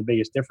that's one of the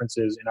biggest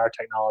differences in our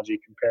technology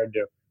compared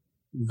to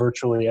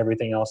virtually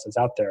everything else that's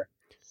out there,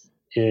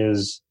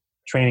 is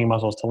training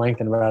muscles to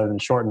lengthen rather than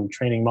shorten,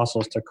 training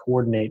muscles to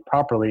coordinate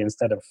properly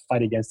instead of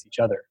fight against each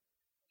other.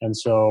 And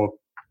so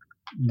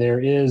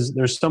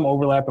there's some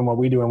overlap in what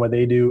we do and what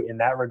they do in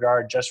that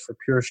regard, just for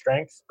pure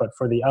strength, but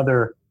for the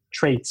other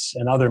traits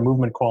and other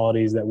movement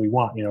qualities that we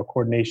want,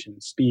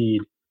 coordination,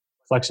 speed,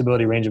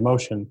 flexibility, range of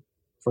motion.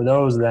 For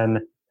those,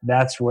 then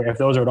that's where, if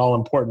those are at all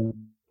important,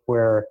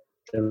 where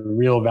the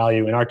real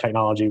value in our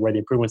technology, where the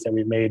improvements that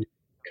we've made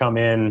come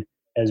in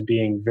as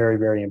being very,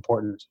 very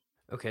important.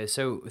 Okay,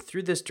 so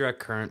through this direct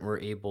current, we're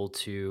able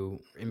to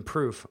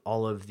improve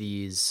all of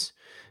these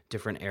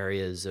different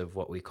areas of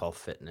what we call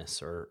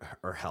fitness or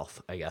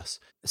health, I guess.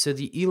 So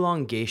the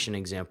elongation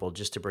example,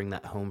 just to bring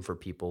that home for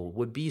people,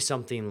 would be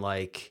something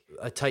like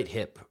a tight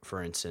hip,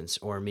 for instance,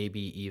 or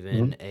maybe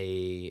even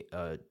a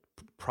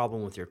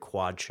problem with your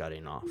quad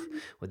shutting off.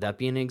 Would that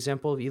be an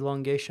example of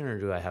elongation, or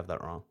do I have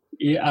that wrong?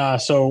 Yeah,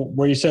 so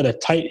where you said a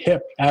tight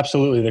hip,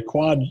 absolutely. The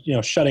quad,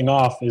 shutting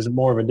off is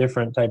more of a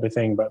different type of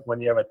thing. But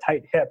when you have a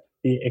tight hip,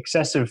 the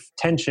excessive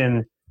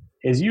tension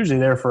is usually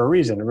there for a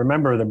reason.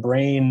 Remember, the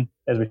brain,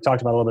 as we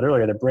talked about a little bit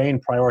earlier, the brain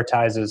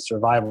prioritizes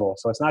survival.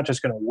 So it's not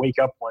just going to wake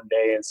up one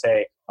day and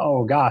say,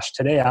 oh gosh,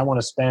 today I want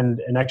to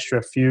spend an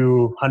extra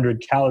few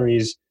hundred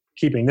calories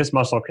keeping this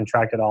muscle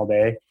contracted all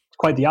day. It's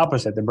quite the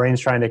opposite. The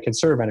brain's trying to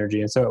conserve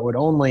energy. And so it would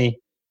only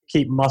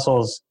keep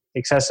muscles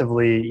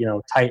excessively,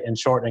 tight and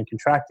short and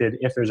contracted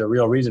if there's a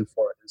real reason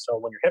for it. And so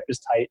when your hip is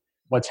tight,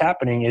 what's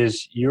happening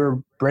is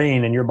your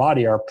brain and your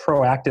body are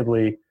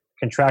proactively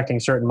contracting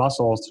certain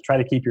muscles to try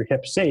to keep your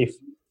hip safe,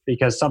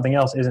 because something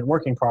else isn't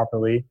working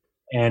properly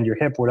and your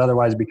hip would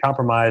otherwise be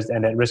compromised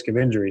and at risk of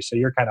injury. So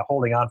you're kind of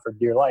holding on for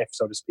dear life,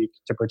 so to speak,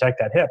 to protect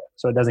that hip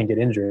so it doesn't get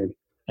injured.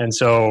 And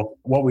so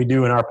what we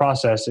do in our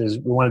process is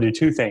we want to do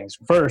two things.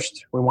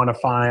 First, we want to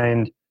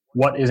find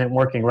what isn't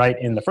working right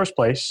in the first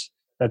place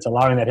that's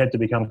allowing that hip to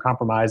become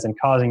compromised and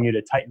causing you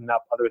to tighten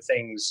up other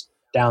things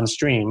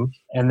downstream.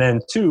 And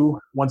then two,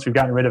 once we've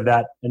gotten rid of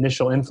that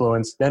initial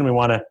influence, then we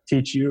want to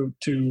teach you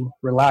to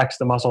relax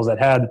the muscles that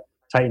had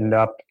tightened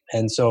up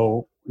And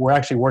so we're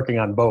actually working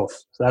on both.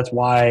 So that's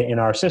why in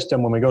our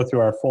system, when we go through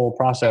our full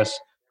process,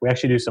 we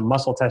actually do some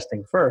muscle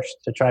testing first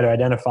to try to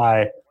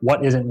identify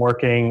what isn't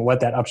working, what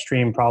that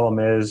upstream problem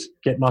is,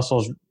 get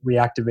muscles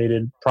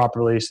reactivated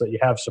properly so that you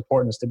have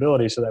support and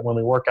stability so that when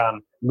we work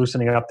on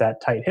loosening up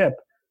that tight hip,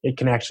 it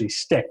can actually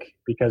stick.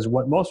 Because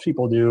what most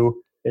people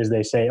do is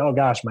they say, oh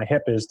gosh, my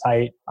hip is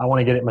tight. I want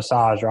to get it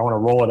massaged, or I want to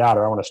roll it out,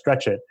 or I want to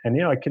stretch it. And,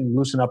 it can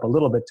loosen up a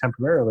little bit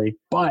temporarily,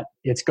 but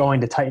it's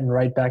going to tighten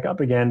right back up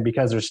again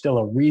because there's still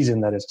a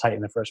reason that it's tight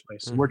in the first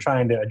place. So we're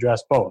trying to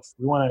address both.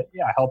 We want to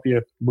help you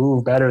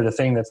move better the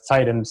thing that's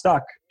tight and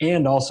stuck,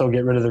 and also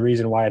get rid of the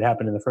reason why it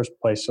happened in the first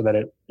place so that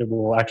it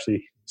will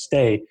actually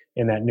stay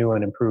in that new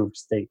and improved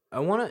state.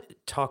 I want to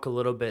talk a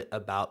little bit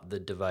about the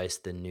device,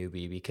 the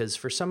Newbie, because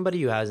for somebody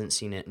who hasn't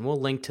seen it, and we'll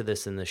link to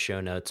this in the show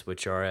notes,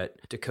 which are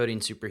at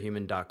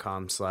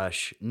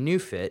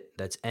decodingsuperhuman.com/newfit.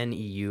 That's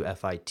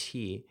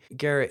NEUFIT.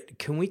 Garrett,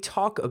 can we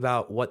talk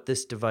about what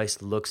this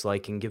device looks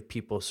like and give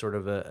people sort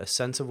of a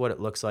sense of what it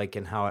looks like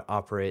and how it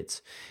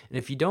operates? And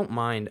if you don't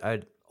mind,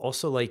 I'd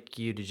also like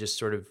you to just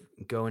sort of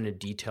go into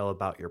detail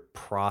about your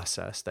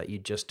process that you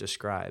just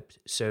described.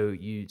 So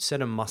you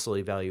said a muscle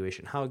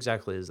evaluation. How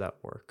exactly does that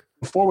work?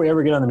 Before we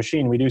ever get on the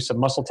machine, we do some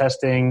muscle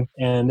testing,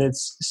 and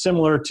it's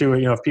similar to,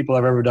 if people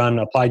have ever done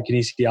applied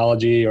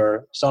kinesiology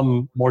or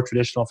some more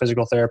traditional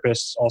physical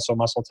therapists also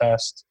muscle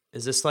test.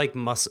 Is this like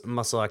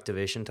muscle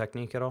activation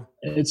technique at all?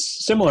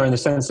 It's similar in the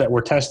sense that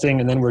we're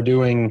testing and then we're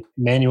doing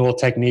manual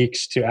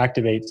techniques to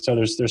activate. So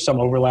there's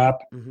some overlap.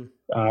 Mm-hmm.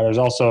 There's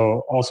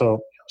also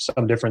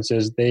some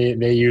differences.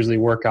 They usually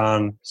work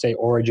on, say,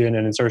 origin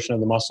and insertion of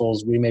the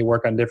muscles. We may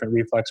work on different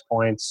reflex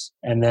points.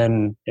 And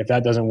then if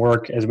that doesn't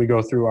work, as we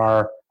go through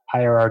our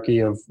hierarchy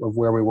of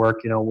where we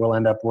work, we'll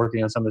end up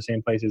working on some of the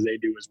same places they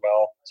do as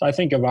well. So I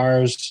think of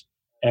ours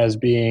as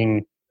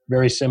being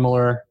very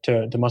similar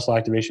to muscle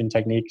activation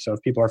technique. So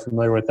if people are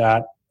familiar with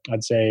that,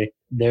 I'd say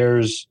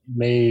theirs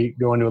may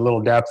go into a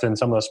little depth in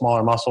some of the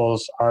smaller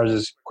muscles. Ours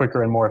is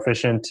quicker and more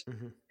efficient.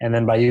 Mm-hmm. And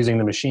then by using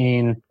the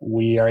machine,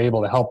 we are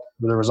able to help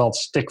the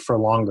results stick for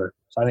longer.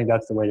 So I think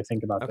that's the way to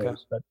think about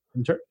those. But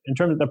in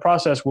terms of the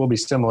process, will be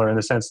similar in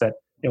the sense that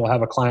we'll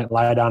have a client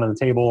lie down on the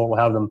table. We'll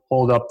have them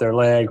hold up their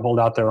leg,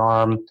 hold out their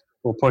arm.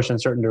 We'll push in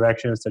certain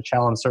directions to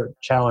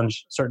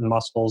challenge certain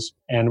muscles.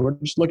 And we're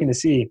just looking to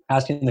see,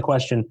 asking the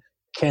question,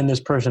 can this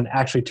person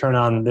actually turn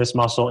on this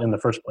muscle in the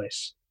first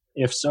place?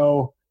 If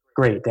so,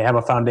 great. They have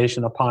a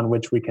foundation upon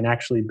which we can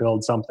actually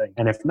build something.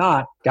 And if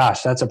not,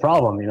 gosh, that's a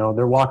problem.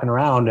 They're walking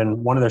around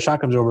and one of their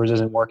shock absorbers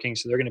isn't working.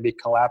 So they're going to be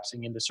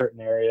collapsing into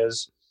certain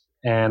areas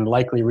and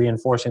likely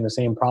reinforcing the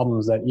same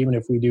problems that even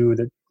if we do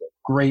the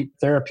great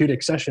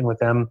therapeutic session with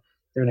them,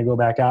 they're going to go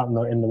back out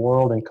in the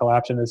world and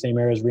collapse into the same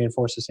areas,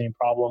 reinforce the same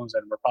problems,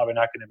 and we're probably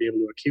not going to be able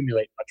to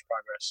accumulate much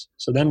progress.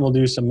 So then we'll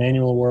do some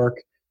manual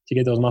work to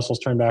get those muscles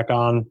turned back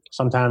on.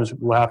 Sometimes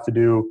we'll have to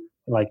do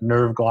like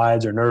nerve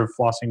glides or nerve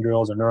flossing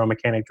drills or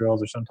neuromechanic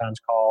drills are sometimes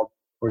called,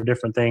 or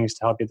different things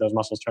to help get those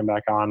muscles turned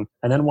back on.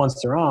 And then once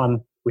they're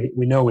on, we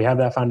know we have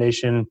that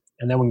foundation,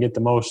 and then we can get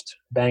the most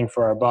bang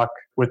for our buck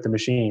with the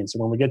machine. So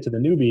when we get to the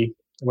Newbie,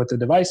 what the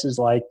device is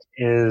like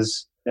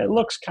is it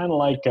looks kind of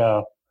like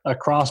a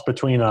cross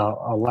between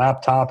a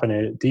laptop and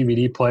a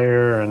DVD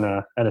player and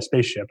a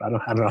spaceship. I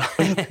don't know.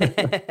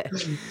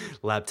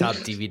 Laptop,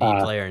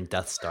 DVD player, and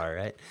Death Star,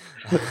 right?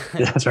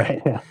 That's right.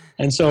 Yeah.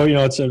 And so,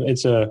 it's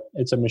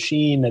a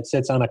machine that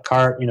sits on a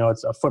cart.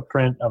 It's a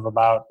footprint of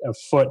about a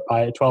foot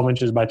by 12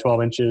 inches by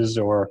 12 inches,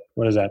 or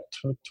what is that,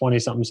 20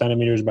 something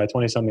centimeters by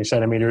 20 something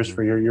centimeters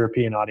for your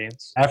European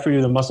audience. After we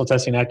do the muscle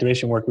testing and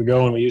activation work, we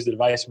go and we use the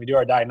device and we do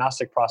our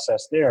diagnostic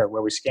process there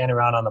where we scan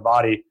around on the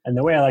body. And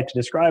the way I like to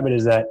describe it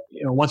is that,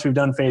 once we've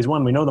done phase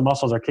one, we know the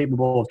muscles are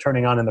capable of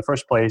turning on in the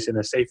first place in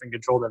a safe and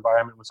controlled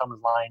environment when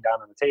someone's lying down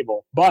on the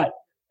table. But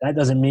that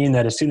doesn't mean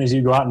that as soon as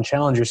you go out and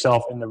challenge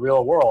yourself in the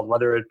real world,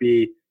 whether it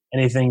be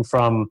anything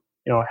from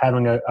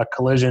having a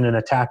collision and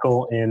a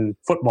tackle in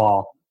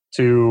football,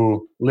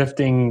 to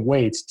lifting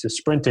weights, to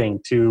sprinting,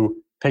 to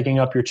picking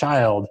up your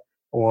child,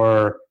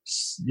 or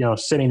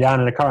sitting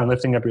down in a car and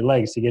lifting up your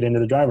legs to get into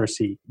the driver's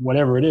seat,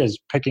 whatever it is,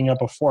 picking up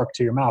a fork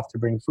to your mouth to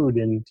bring food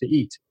in to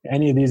eat.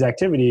 Any of these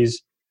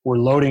activities, we're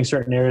loading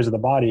certain areas of the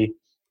body,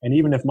 and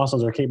even if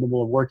muscles are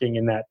capable of working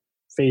in that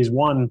phase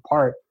one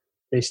part,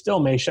 they still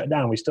may shut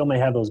down. We still may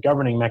have those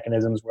governing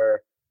mechanisms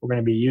where we're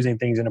going to be using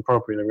things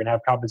inappropriately. We're going to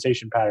have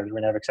compensation patterns. We're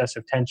going to have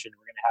excessive tension.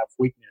 We're going to have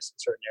weakness in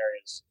certain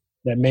areas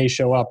that may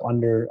show up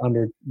under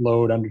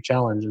load, under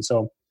challenge. And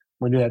so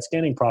when we do that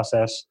scanning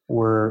process,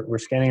 we're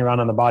scanning around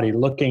on the body,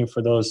 looking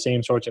for those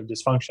same sorts of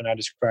dysfunction I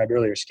described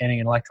earlier, scanning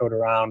an electrode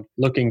around,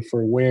 looking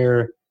for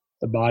where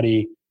the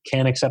body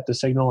can accept the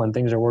signal and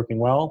things are working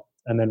well,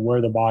 and then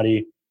where the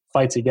body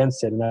fights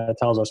against it. And that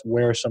tells us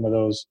where some of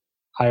those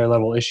higher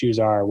level issues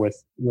are with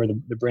where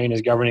the brain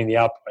is governing the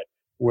output,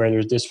 where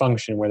there's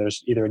dysfunction, where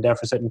there's either a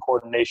deficit in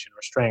coordination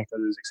or strength, or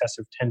there's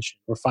excessive tension.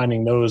 We're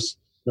finding those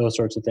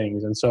sorts of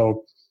things. And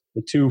so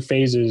the two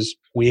phases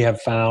we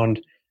have found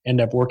end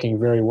up working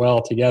very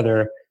well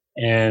together.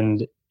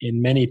 And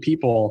in many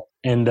people,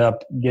 end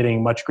up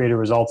getting much greater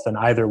results than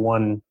either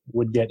one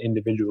would get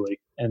individually.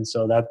 And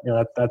so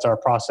that's our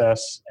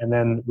process. And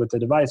then with the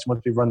device,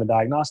 once we've run the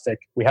diagnostic,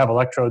 we have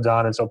electrodes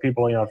on. And so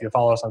people, if you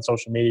follow us on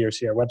social media or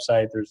see our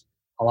website, there's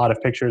a lot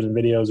of pictures and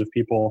videos of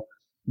people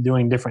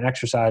doing different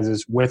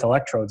exercises with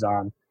electrodes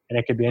on. And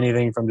it could be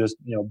anything from just,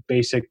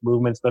 basic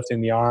movements,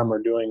 lifting the arm or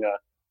doing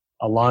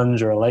a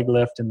lunge or a leg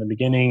lift in the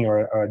beginning, or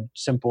a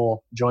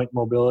simple joint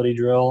mobility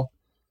drill,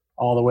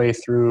 all the way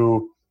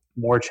through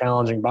more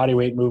challenging body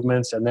weight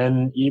movements, and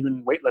then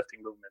even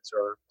weightlifting movements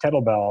or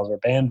kettlebells or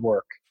band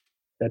work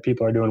that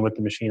people are doing with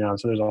the machine on.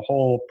 So there's a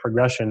whole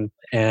progression,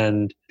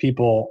 and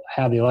people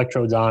have the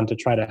electrodes on to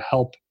try to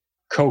help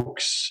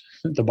coax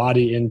the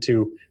body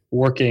into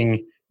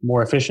working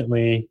more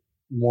efficiently,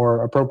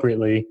 more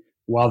appropriately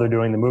while they're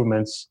doing the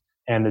movements.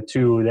 And the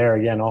two there,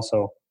 again,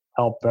 also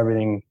help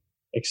everything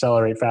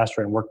accelerate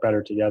faster and work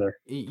better together.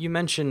 You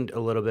mentioned a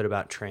little bit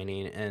about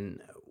training,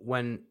 and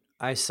when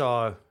I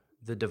saw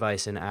the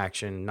device in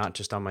action, not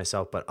just on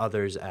myself, but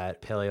others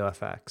at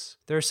PaleoFX,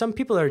 there are some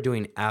people that are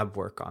doing ab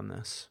work on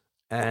this,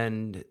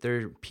 and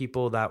there are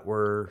people that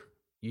were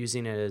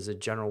using it as a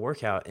general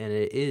workout, and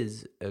it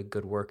is a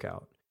good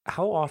workout.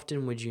 How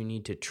often would you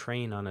need to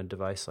train on a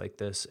device like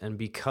this? And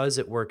because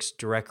it works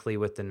directly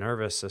with the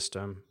nervous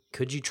system,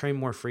 could you train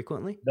more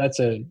frequently? That's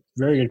a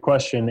very good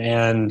question.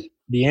 And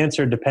the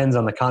answer depends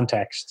on the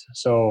context.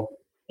 So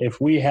if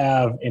we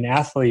have an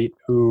athlete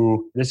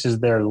who this is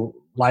their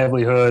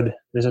livelihood,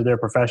 this is their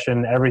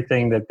profession,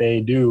 everything that they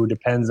do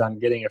depends on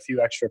getting a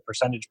few extra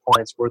percentage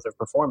points worth of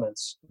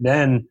performance,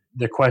 then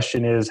the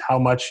question is, how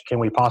much can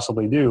we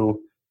possibly do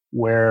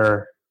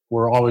where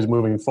we're always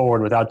moving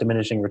forward without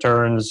diminishing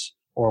returns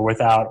or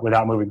without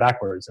moving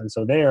backwards? And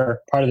so there,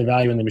 part of the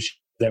value in the machine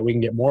is that we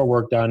can get more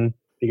work done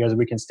because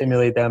we can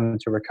stimulate them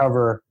to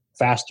recover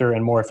faster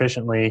and more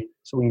efficiently,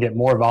 so we can get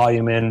more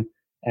volume in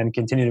and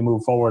continue to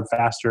move forward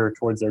faster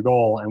towards their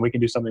goal. And we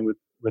can do something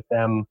with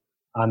them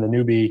on the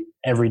newbie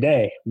every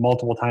day,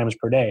 multiple times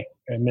per day.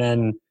 And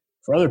then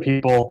for other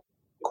people,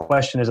 the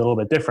question is a little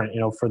bit different.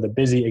 For the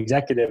busy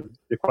executive,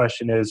 the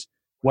question is,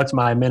 what's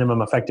my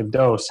minimum effective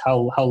dose?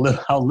 How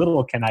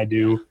little can I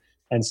do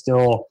and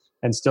still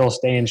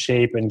stay in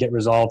shape and get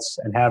results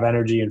and have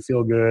energy and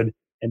feel good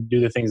and do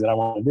the things that I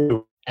want to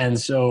do? And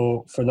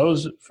so for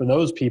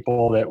those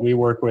people that we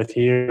work with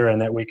here and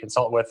that we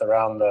consult with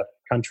around the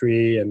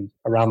country and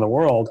around the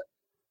world,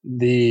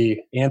 the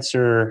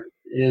answer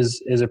is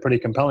a pretty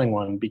compelling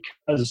one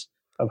because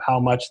of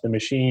how much the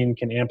machine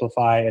can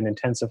amplify and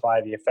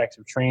intensify the effects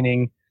of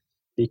training,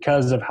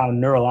 because of how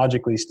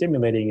neurologically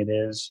stimulating it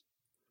is.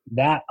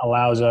 That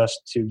allows us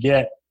to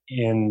get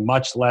in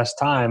much less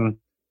time,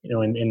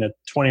 in a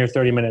 20 or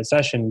 30 minute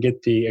session,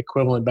 get the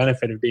equivalent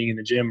benefit of being in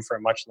the gym for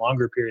a much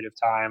longer period of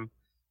time.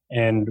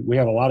 And we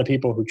have a lot of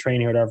people who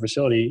train here at our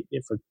facility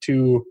for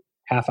 2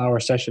 half-hour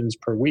sessions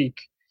per week,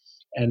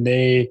 and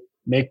they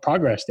make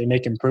progress. They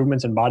make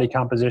improvements in body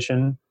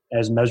composition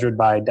as measured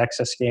by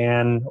DEXA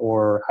scan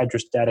or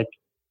hydrostatic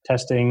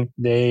testing.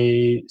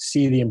 They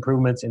see the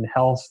improvements in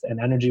health and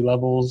energy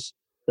levels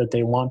that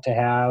they want to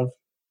have.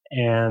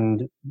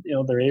 And,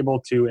 they're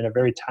able to, in a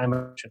very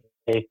time-efficient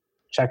way,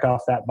 check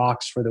off that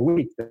box for the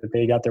week that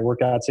they got their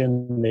workouts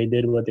in, they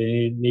did what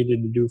they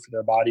needed to do for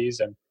their bodies.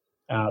 And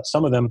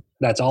some of them,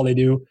 that's all they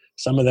do.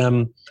 Some of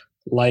them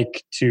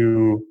like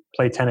to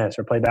play tennis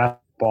or play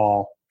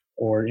basketball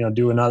or,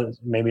 do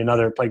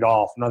play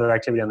golf, another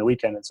activity on the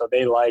weekend. And so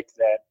they like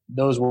that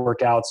those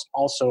workouts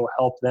also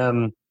help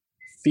them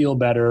feel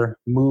better,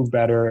 move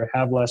better,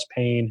 have less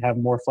pain, have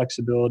more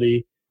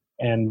flexibility,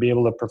 and be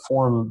able to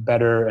perform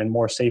better and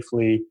more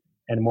safely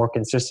and more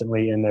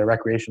consistently in their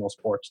recreational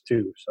sports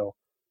too. So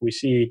we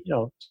see,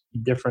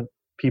 different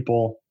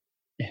people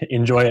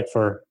enjoy it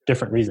for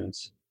different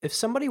reasons. If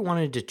somebody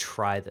wanted to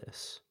try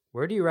this,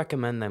 where do you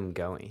recommend them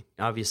going?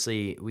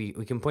 Obviously, we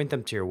can point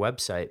them to your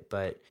website,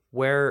 but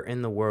where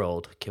in the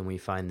world can we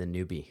find the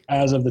newbie?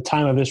 As of the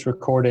time of this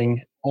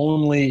recording,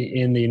 only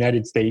in the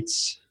United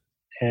States.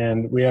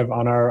 And we have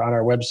on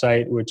our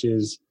website, which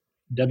is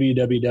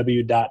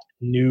www.new.fit.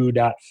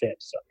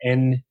 So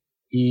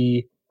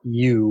NEU.FIT,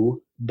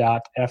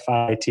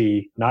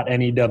 not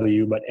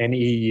NEW, but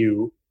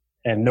NEU,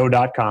 and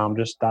no.com,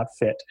 just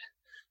 .fit.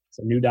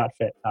 So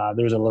new.fit.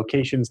 There's a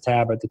locations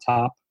tab at the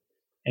top,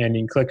 and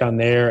you can click on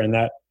there, and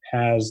that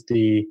has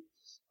the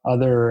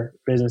other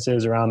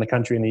businesses around the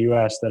country in the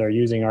U.S. that are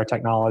using our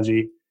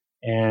technology.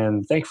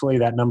 And thankfully,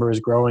 that number is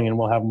growing, and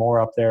we'll have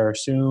more up there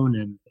soon.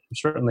 And I'm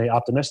certainly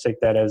optimistic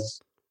that as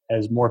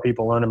more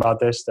people learn about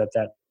this, that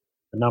the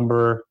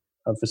number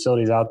of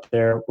facilities out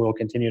there will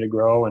continue to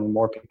grow, and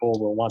more people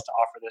will want to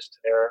offer this to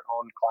their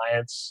own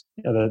clients.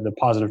 The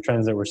positive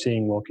trends that we're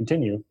seeing will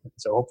continue.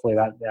 So hopefully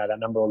that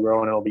number will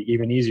grow, and it'll be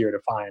even easier to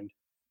find.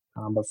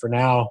 But for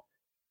now,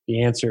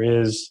 the answer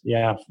is, we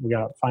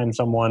got to find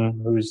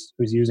someone who's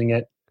using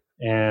it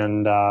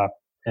and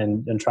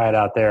try it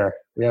out there.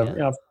 We have,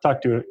 I've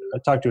talked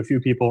to a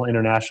few people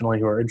internationally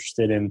who are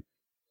interested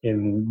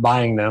in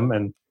buying them,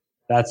 and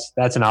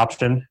that's an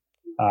option.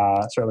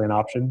 certainly an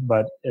option,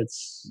 but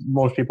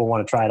most people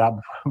want to try it out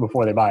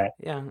before they buy it.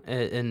 Yeah.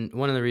 And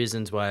one of the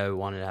reasons why I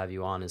wanted to have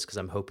you on is because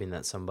I'm hoping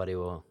that somebody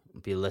will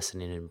be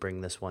listening and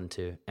bring this one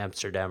to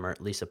Amsterdam, or at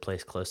least a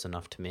place close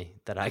enough to me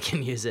that I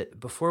can use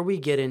it. Before we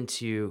get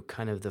into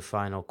kind of the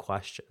final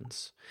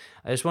questions,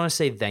 I just want to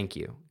say thank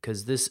you,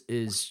 because this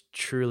is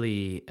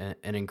truly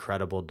an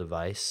incredible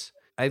device.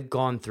 I've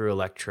gone through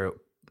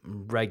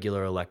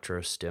regular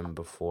electrostim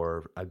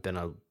before. I've been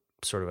a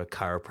sort of a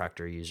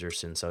chiropractor user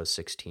since I was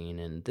 16,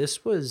 and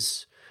this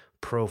was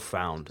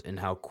profound in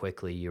how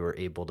quickly you were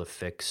able to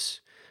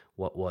fix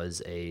what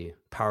was a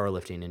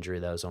powerlifting injury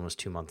that was almost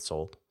 2 months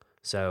old.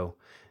 So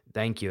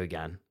thank you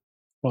again.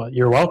 Well,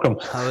 you're welcome.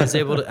 I was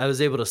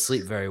able to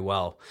sleep very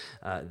well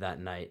that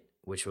night,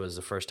 which was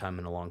the first time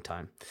in a long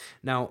time.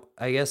 Now,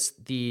 I guess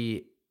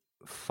the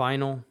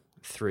final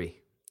 3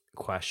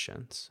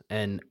 questions,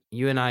 and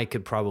you and I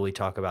could probably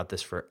talk about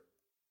this for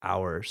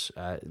hours,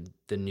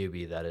 the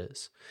newbie that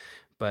is,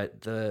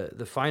 but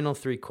the final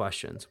 3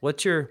 questions.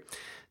 What's your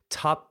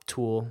top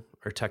tool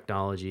or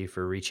technology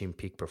for reaching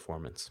peak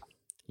performance?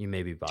 You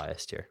may be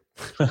biased here.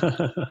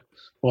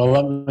 Well,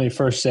 let me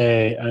first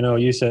say, I know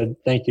you said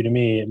thank you to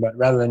me, but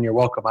rather than you're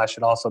welcome, I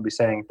should also be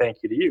saying thank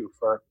you to you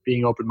for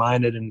being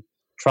open-minded and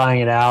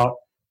trying it out.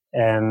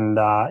 And,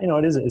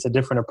 it's a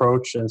different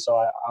approach. And so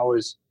I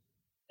always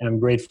am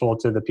grateful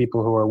to the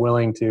people who are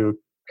willing to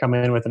come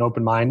in with an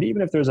open mind,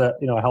 even if there's a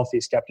healthy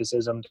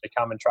skepticism, to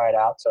come and try it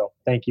out. So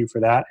thank you for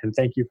that. And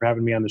thank you for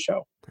having me on the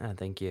show.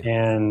 Thank you.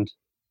 And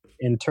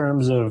in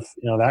terms of,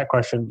 that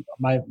question,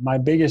 my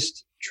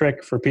biggest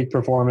trick for peak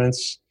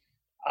performance,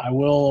 I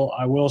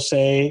will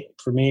say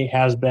for me,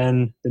 has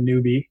been the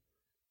newbie.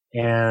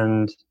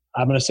 And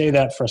I'm going to say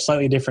that for a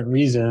slightly different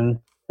reason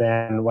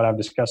than what I've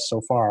discussed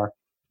so far,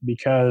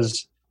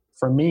 because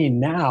for me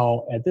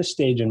now at this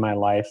stage in my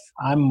life,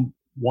 I'm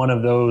one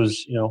of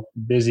those,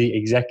 busy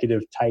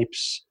executive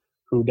types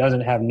who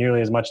doesn't have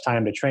nearly as much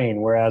time to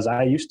train. Whereas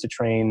I used to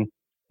train,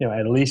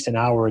 at least an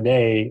hour a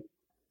day,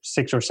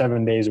 6 or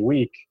 7 days a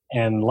week,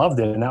 and loved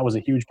it. And that was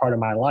a huge part of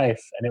my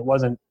life. And it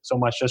wasn't so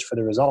much just for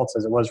the results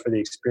as it was for the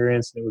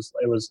experience. It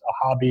was a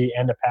hobby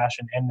and a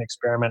passion and an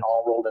experiment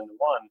all rolled into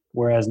one.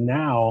 Whereas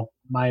now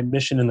my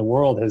mission in the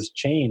world has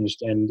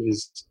changed and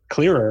is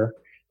clearer.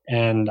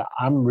 And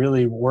I'm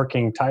really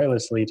working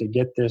tirelessly to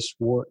get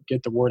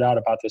the word out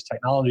about this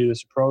technology,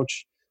 this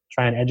approach,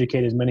 try and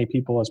educate as many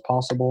people as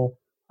possible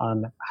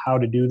on how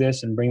to do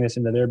this and bring this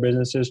into their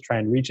businesses, try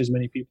and reach as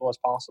many people as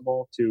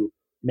possible to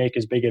make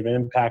as big of an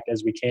impact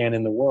as we can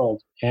in the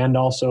world, and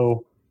also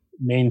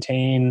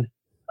maintain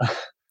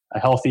a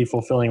healthy,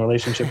 fulfilling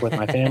relationship with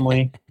my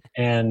family.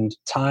 And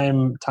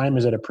time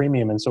is at a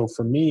premium. And so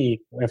for me,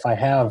 if I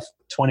have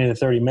 20 to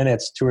 30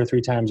 minutes 2 or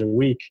 3 times a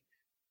week,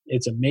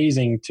 it's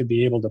amazing to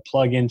be able to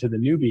plug into the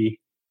newbie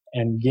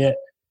and get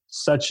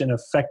such an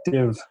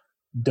effective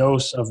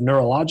dose of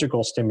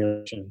neurological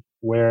stimulation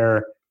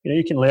where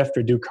you can lift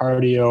or do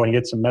cardio and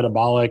get some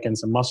metabolic and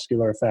some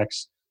muscular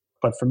effects.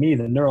 But for me,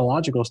 the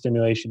neurological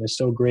stimulation is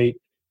so great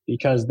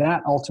because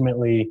that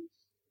ultimately,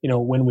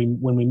 when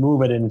we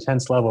move at an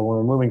intense level, when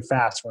we're moving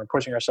fast, when we're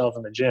pushing ourselves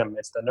in the gym,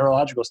 it's the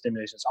neurological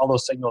stimulation. It's all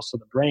those signals to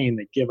the brain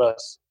that give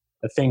us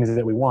the things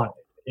that we want.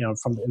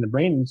 From in the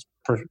brain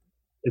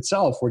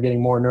itself, we're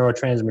getting more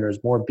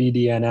neurotransmitters, more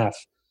BDNF,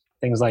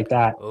 things like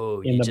that.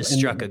 Oh, you just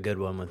struck a good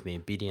one with me.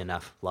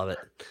 BDNF, love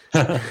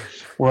it.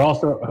 We're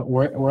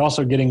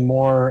also getting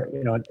more,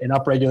 an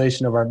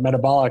upregulation of our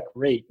metabolic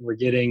rate. We're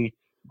getting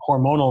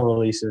hormonal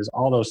releases,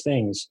 all those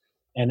things.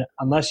 And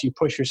unless you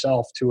push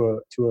yourself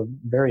to a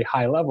very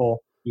high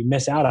level, you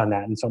miss out on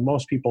that. And so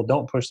most people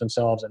don't push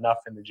themselves enough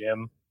in the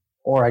gym.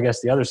 Or I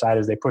guess the other side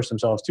is they push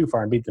themselves too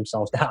far and beat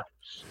themselves down.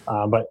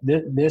 But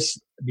this,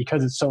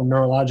 because it's so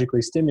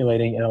neurologically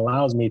stimulating, it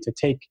allows me to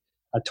take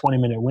a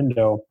 20-minute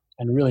window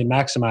and really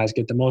maximize,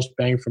 get the most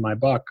bang for my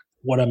buck,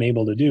 what I'm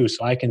able to do.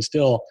 So I can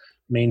still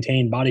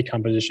maintain body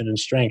composition and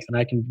strength, and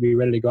I can be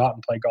ready to go out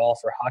and play golf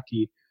or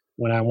hockey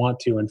when I want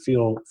to and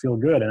feel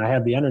good. And I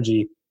have the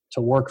energy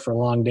to work for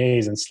long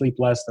days and sleep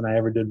less than I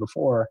ever did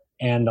before.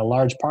 And a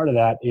large part of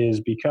that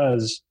is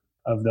because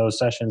of those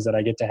sessions that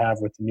I get to have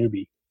with the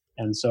newbie.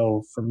 And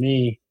so for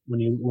me, when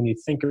you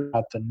think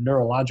about the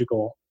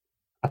neurological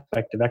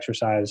aspect of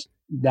exercise,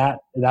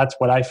 that's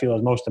what I feel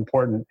is most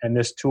important. And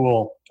this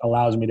tool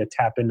allows me to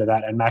tap into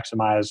that and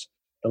maximize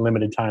the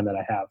limited time that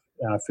I have.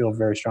 I feel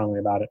very strongly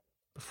about it.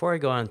 Before I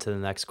go on to the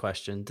next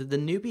question, did the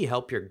newbie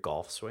help your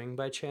golf swing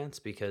by chance?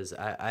 Because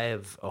I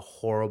have a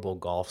horrible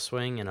golf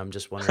swing, and I'm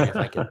just wondering if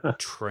I could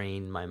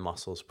train my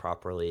muscles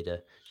properly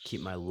to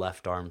keep my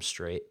left arm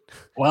straight.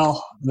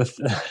 Well, I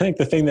think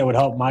the thing that would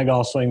help my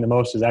golf swing the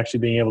most is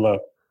actually being able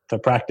to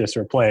practice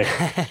or play,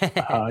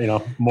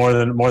 more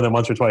than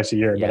once or twice a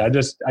year. Yeah.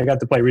 But I got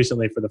to play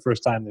recently for the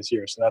first time this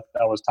year, so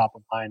that was top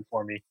of mind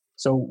for me.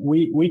 So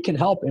we can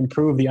help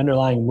improve the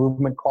underlying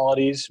movement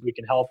qualities. We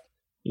can help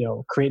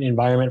create an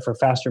environment for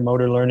faster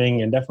motor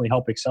learning and definitely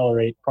help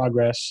accelerate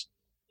progress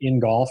in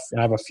golf.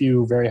 I have a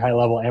few very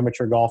high-level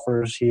amateur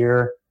golfers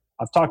here.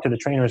 I've talked to the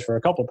trainers for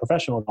a couple of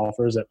professional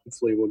golfers that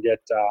hopefully will get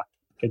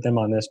get them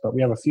on this, but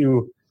we have a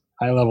few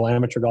high-level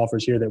amateur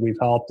golfers here that we've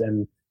helped,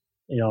 and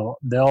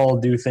they'll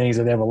do things.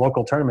 If they have a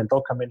local tournament,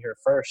 they'll come in here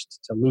first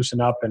to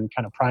loosen up and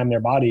kind of prime their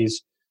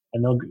bodies,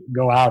 and they'll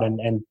go out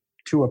and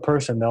to a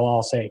person, they'll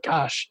all say,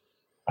 gosh,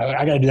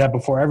 I got to do that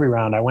before every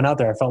round. I went out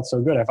there, I felt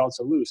so good, I felt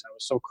so loose, I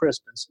was so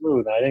crisp and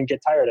smooth, and I didn't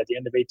get tired at the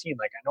end of 18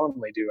 like I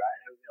normally do.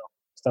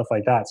 Stuff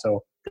like that.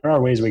 So there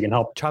are ways we can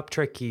help. Top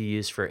trick you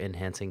use for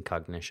enhancing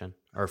cognition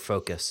or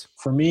focus?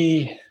 For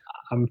me,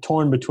 I'm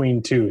torn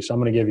between two, so I'm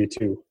going to give you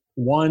two.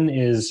 One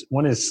is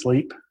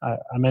sleep. I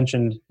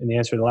mentioned in the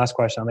answer to the last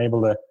question, I'm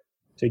able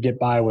to get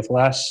by with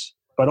less,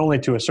 but only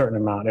to a certain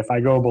amount. If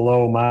I go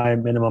below my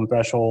minimum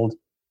threshold,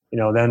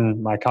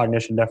 then my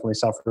cognition definitely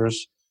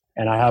suffers.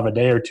 And I have a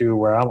day or two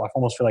where I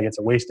almost feel like it's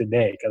a wasted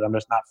day because I'm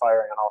just not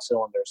firing on all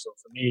cylinders. So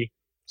for me,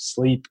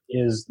 sleep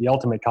is the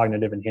ultimate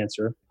cognitive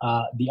enhancer.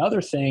 The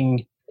other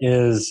thing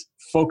is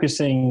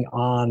focusing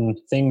on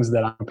things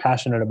that I'm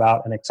passionate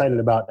about and excited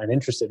about and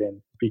interested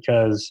in,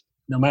 because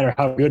no matter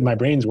how good my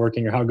brain's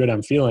working or how good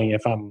I'm feeling,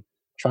 if I'm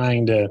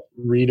trying to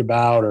read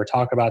about or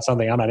talk about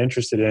something I'm not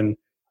interested in,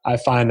 I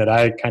find that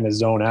I kind of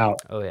zone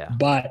out. Oh yeah.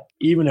 But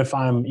even if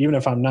I'm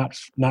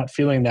not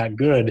feeling that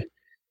good,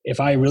 if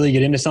I really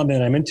get into something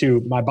that I'm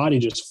into, my body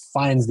just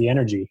finds the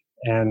energy.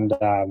 And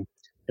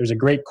there's a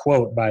great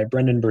quote by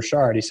Brendan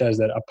Burchard. He says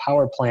that a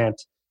power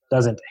plant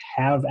doesn't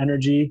have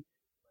energy,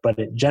 but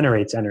it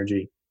generates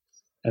energy.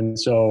 And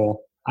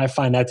so I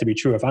find that to be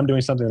true. If I'm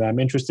doing something that I'm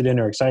interested in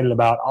or excited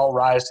about, I'll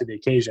rise to the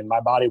occasion.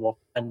 My body will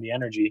find the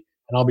energy,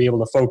 and I'll be able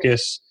to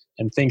focus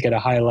and think at a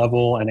high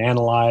level and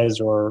analyze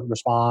or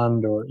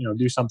respond or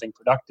do something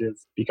productive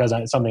because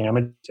it's something I'm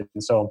interested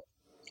in. So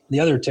the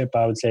other tip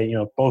I would say,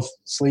 both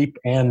sleep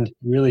and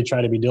really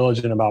try to be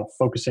diligent about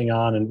focusing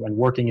on and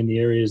working in the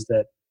areas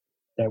that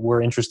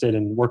we're interested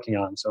in working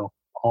on. So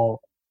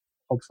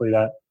hopefully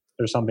that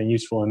there's something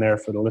useful in there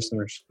for the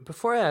listeners.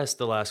 Before I ask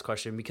the last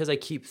question, because I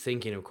keep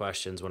thinking of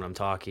questions when I'm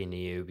talking to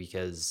you,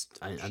 because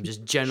I'm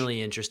just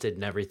generally interested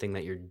in everything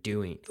that you're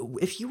doing.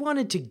 If you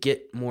wanted to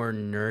get more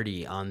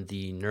nerdy on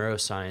the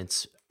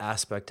neuroscience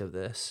aspect of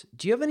this,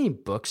 do you have any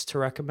books to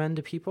recommend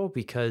to people?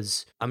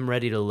 Because I'm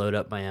ready to load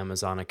up my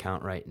Amazon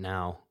account right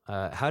now.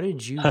 How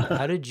did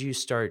you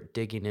start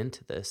digging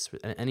into this?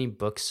 Any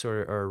books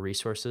or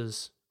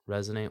resources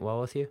resonate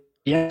well with you?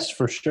 Yes,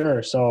 for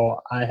sure.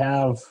 So I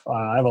have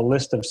a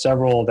list of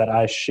several that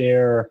I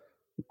share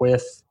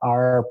with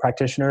our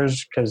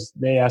practitioners because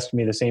they ask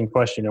me the same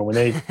question. When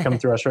they come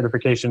through our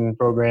certification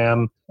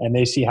program and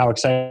they see how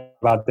excited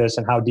about this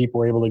and how deep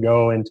we're able to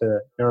go into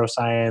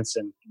neuroscience,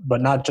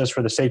 but not just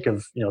for the sake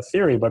of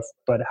theory, but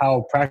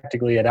how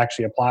practically it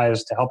actually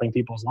applies to helping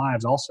people's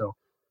lives. Also,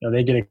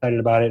 they get excited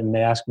about it and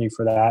they ask me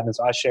for that, and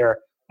so I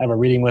have a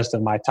reading list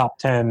of my top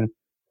 10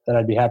 that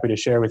I'd be happy to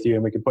share with you,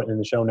 and we can put it in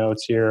the show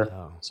notes here.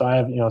 Oh. So I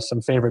have,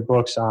 some favorite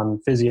books on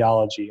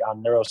physiology,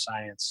 on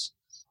neuroscience,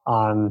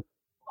 on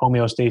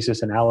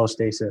homeostasis and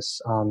allostasis,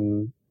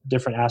 on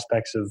different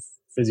aspects of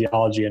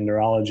physiology and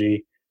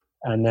neurology,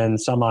 and then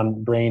some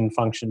on brain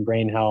function,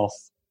 brain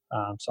health.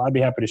 So I'd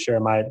be happy to share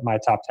my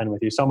top 10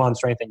 with you. Some on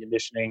strength and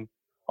conditioning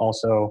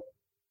also.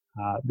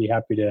 Be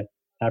happy to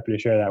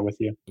share that with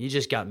you. You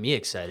just got me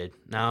excited.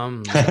 Now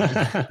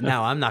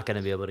I'm not going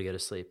to be able to go to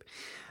sleep.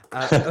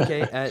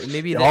 Okay,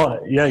 maybe that.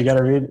 Yeah, you got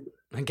to read.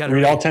 I got to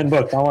read all 10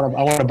 books. I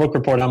want a book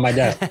report on my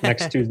desk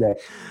next Tuesday.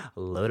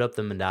 Load up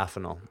the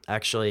modafinil.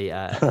 Actually,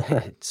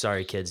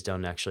 sorry, kids,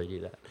 don't actually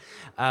do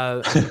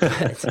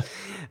that.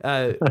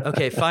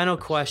 Okay, final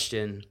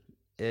question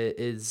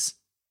is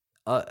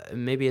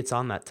maybe it's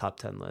on that top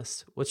 10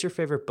 list. What's your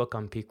favorite book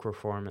on peak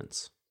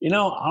performance?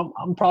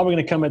 I'm probably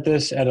going to come at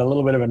this at a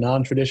little bit of a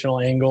non-traditional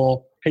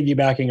angle,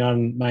 piggybacking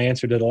on my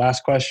answer to the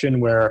last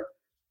question, where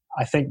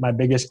I think my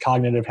biggest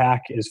cognitive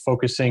hack is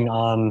focusing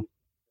on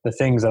the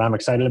things that I'm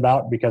excited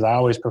about, because I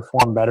always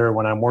perform better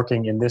when I'm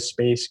working in this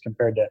space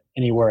compared to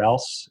anywhere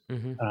else.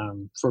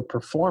 Mm-hmm. For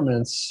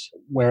performance,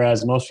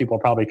 whereas most people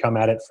probably come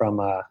at it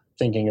from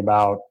thinking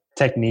about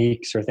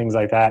techniques or things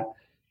like that,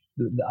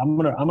 I'm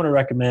gonna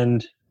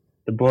recommend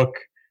the book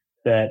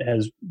that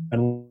has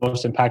been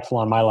most impactful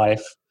on my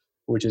life,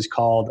 which is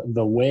called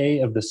The Way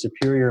of the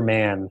Superior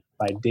Man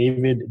by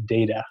David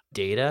Deida.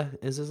 Deida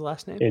is his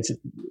last name? It's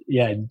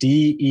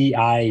Deida.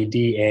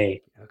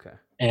 Okay.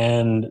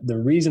 And the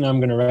reason I'm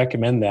going to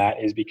recommend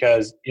that is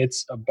because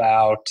it's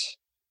about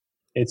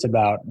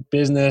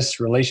business,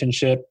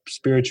 relationship,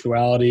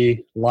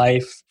 spirituality,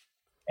 life,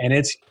 and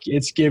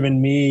it's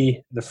given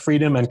me the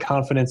freedom and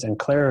confidence and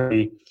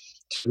clarity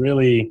to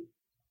really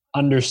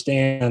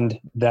understand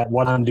that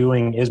what I'm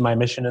doing is my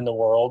mission in the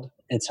world.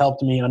 It's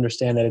helped me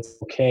understand that it's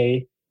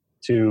okay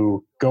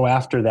to go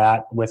after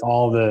that with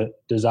all the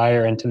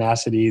desire and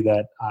tenacity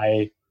that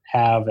I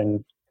have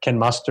and can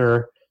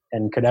muster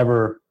and could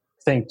ever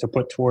think to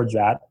put towards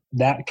that.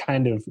 That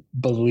kind of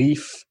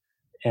belief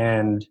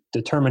and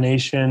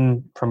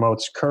determination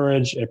promotes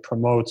courage. It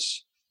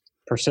promotes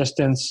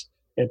persistence.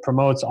 It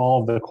promotes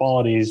all of the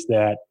qualities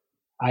that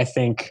I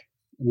think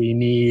we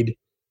need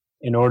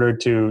in order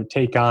to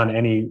take on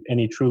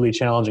any truly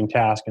challenging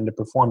task and to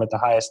perform at the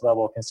highest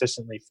level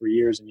consistently for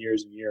years and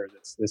years and years.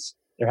 It's this,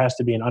 there has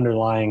to be an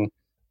underlying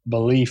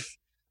belief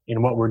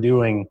in what we're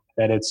doing,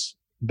 that it's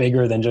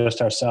bigger than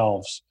just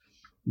ourselves,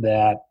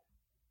 that,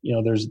 you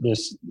know, there's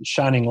this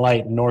shining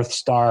light, North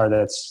Star,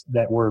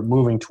 that we're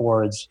moving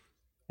towards,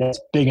 that's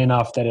big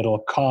enough that it'll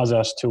cause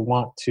us to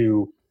want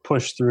to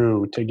push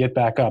through, to get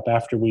back up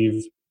after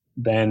we've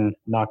been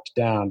knocked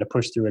down, to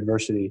push through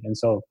adversity. And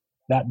so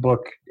that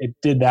book, it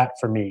did that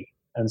for me.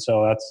 And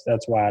so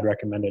that's why I'd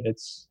recommend it.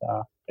 It's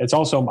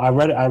also, I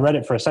read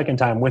it for a second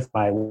time with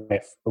my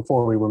wife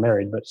before we were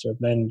married, but so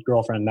then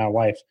girlfriend, now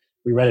wife,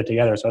 we read it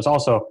together. So it's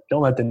also,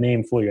 don't let the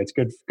name fool you. It's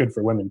good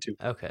for women too.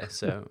 Okay,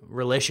 so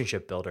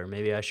relationship builder.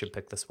 Maybe I should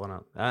pick this one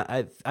up.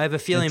 I have a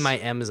feeling my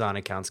Amazon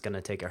account's going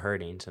to take a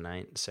hurting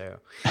tonight. So,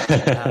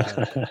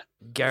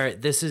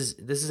 Garrett, this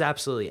is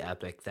absolutely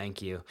epic.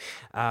 Thank you.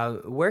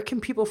 Where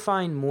can people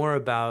find more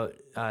about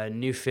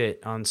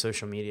NewFit on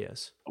social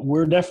medias?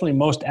 We're definitely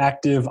most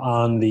active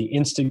on the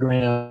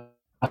Instagram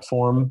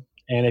platform,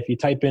 and if you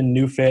type in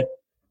NewFit,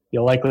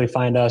 you'll likely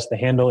find us. The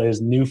handle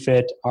is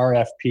NewFit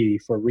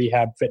RFP for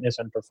Rehab Fitness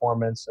and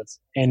Performance.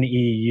 That's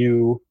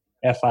NEUFIT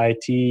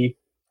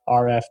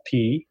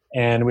RFP.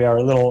 And we are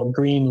a little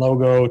green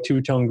logo,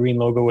 two-tone green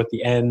logo with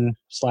the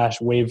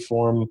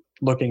N/waveform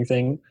looking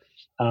thing.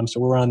 So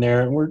we're on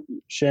there, and we're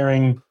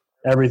sharing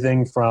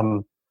everything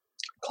from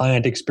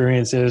client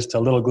experiences to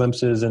little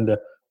glimpses into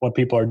what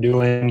people are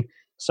doing,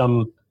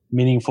 some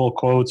meaningful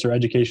quotes or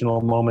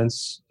educational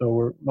moments. So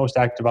we're most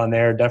active on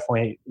there.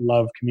 Definitely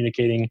love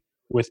communicating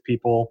with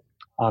people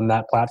on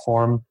that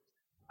platform.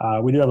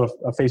 We do have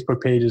a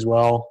Facebook page as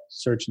well.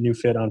 Search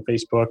NewFit on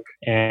Facebook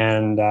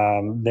and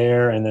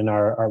there, and then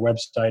our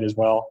website as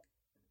well.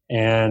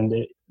 And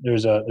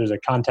there's a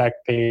contact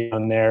page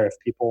on there if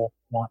people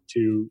want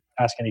to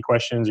ask any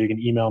questions. You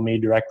can email me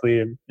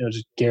directly.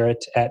 Just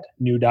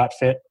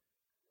Garrett@new.fit.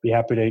 Be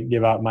happy to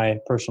give out my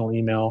personal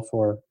email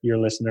for your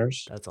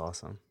listeners. That's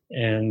awesome.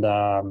 And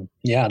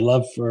I'd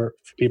love for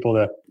people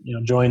to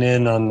join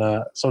in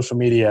on social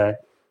media.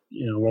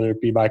 Whether it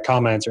be by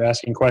comments or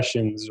asking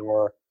questions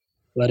or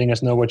letting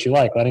us know what you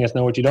like, letting us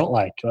know what you don't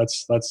like.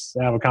 Let's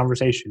have a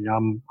conversation.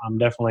 I'm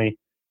definitely,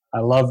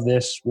 I love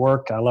this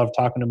work. I love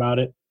talking about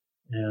it.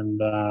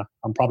 And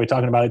I'm probably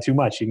talking about it too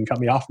much. You can cut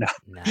me off now.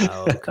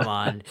 No, come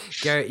on.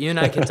 Garrett, you and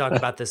I can talk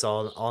about this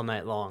all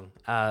night long.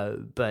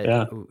 But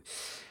yeah.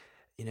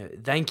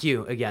 Thank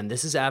you again.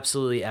 This is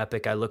absolutely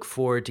epic. I look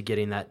forward to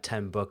getting that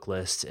 10 book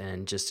list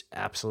and just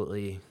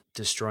absolutely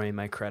destroying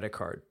my credit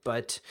card.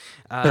 But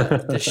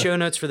the show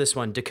notes for this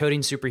one,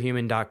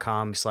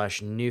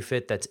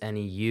 decodingsuperhuman.com/newfit. That's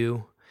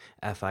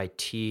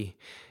NEUFIT.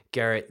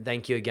 Garrett,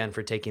 thank you again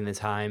for taking the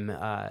time.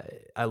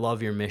 I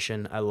love your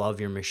mission. I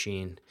love your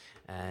machine.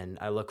 And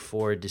I look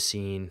forward to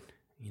seeing,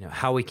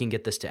 how we can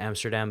get this to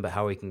Amsterdam, but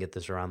how we can get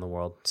this around the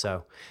world.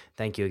 So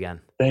thank you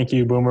again. Thank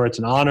you, Boomer. It's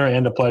an honor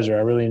and a pleasure.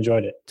 I really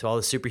enjoyed it. To all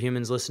the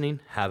superhumans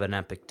listening, have an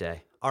epic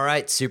day. All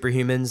right,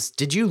 superhumans,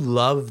 did you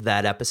love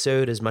that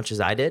episode as much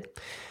as I did?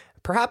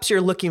 Perhaps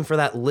you're looking for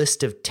that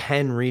list of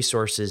 10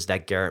 resources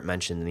that Garrett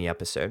mentioned in the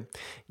episode.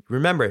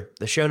 Remember,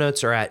 the show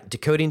notes are at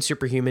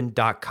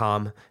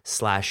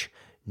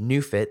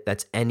decodingsuperhuman.com/newfit.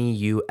 That's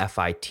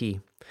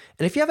NEUFIT.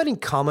 And if you have any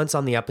comments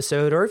on the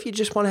episode, or if you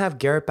just want to have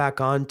Garrett back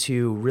on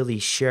to really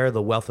share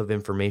the wealth of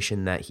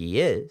information that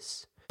he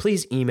is,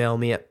 please email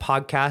me at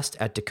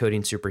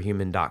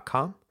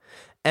podcast@decodingsuperhuman.com.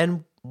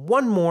 And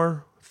one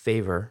more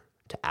favor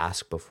to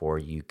ask before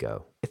you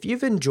go. If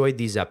you've enjoyed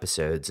these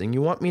episodes and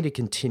you want me to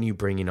continue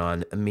bringing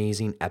on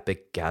amazing,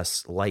 epic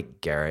guests like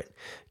Garrett,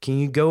 can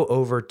you go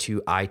over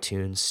to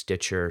iTunes,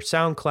 Stitcher,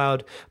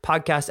 SoundCloud,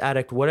 Podcast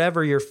Addict,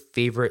 whatever your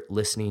favorite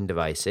listening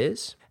device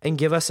is, and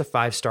give us a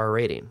 5-star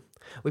rating?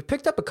 We've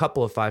picked up a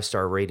couple of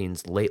 5-star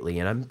ratings lately,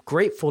 and I'm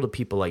grateful to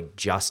people like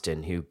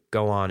Justin who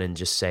go on and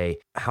just say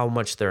how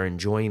much they're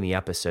enjoying the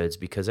episodes,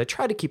 because I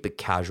try to keep it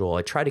casual.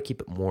 I try to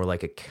keep it more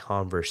like a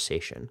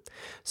conversation.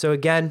 So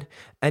again,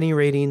 any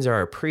ratings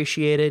are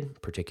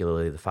appreciated,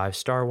 particularly the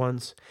 5-star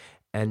ones.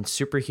 And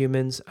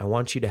superhumans, I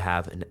want you to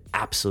have an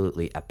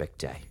absolutely epic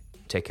day.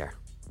 Take care.